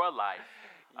threatened your life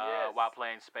while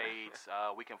playing spades,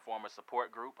 we can form a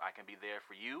support group. I can be there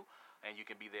for you, and you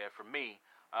can be there for me.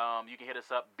 You can hit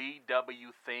us up,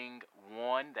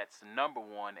 bwthing1, that's number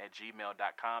 1 at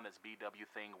gmail.com. That's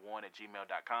bwthing1 at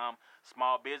gmail.com.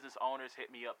 Small business owners,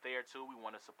 hit me up there too. We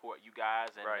want to support you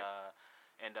guys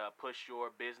and push your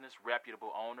business,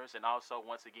 reputable owners. And also,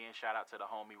 once again, shout out to the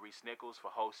homie Reese Nichols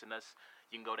for hosting us.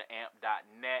 You can go to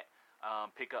amp.net,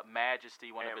 pick up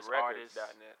Majesty, one of his artists.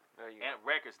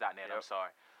 AmpRecords.net, I'm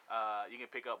sorry. You can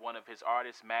pick up one of his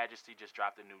artists. Majesty just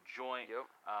dropped a new joint.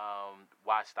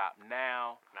 Why Stop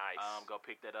Now? Nice. Go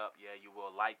pick that up. Yeah, you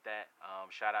will like that.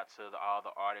 Shout out to all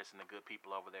the artists and the good people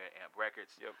over there at Amp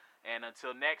Records. And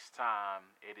until next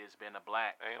time, it has been a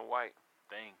black and white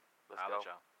thing. Let's Holla go.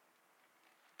 y'all.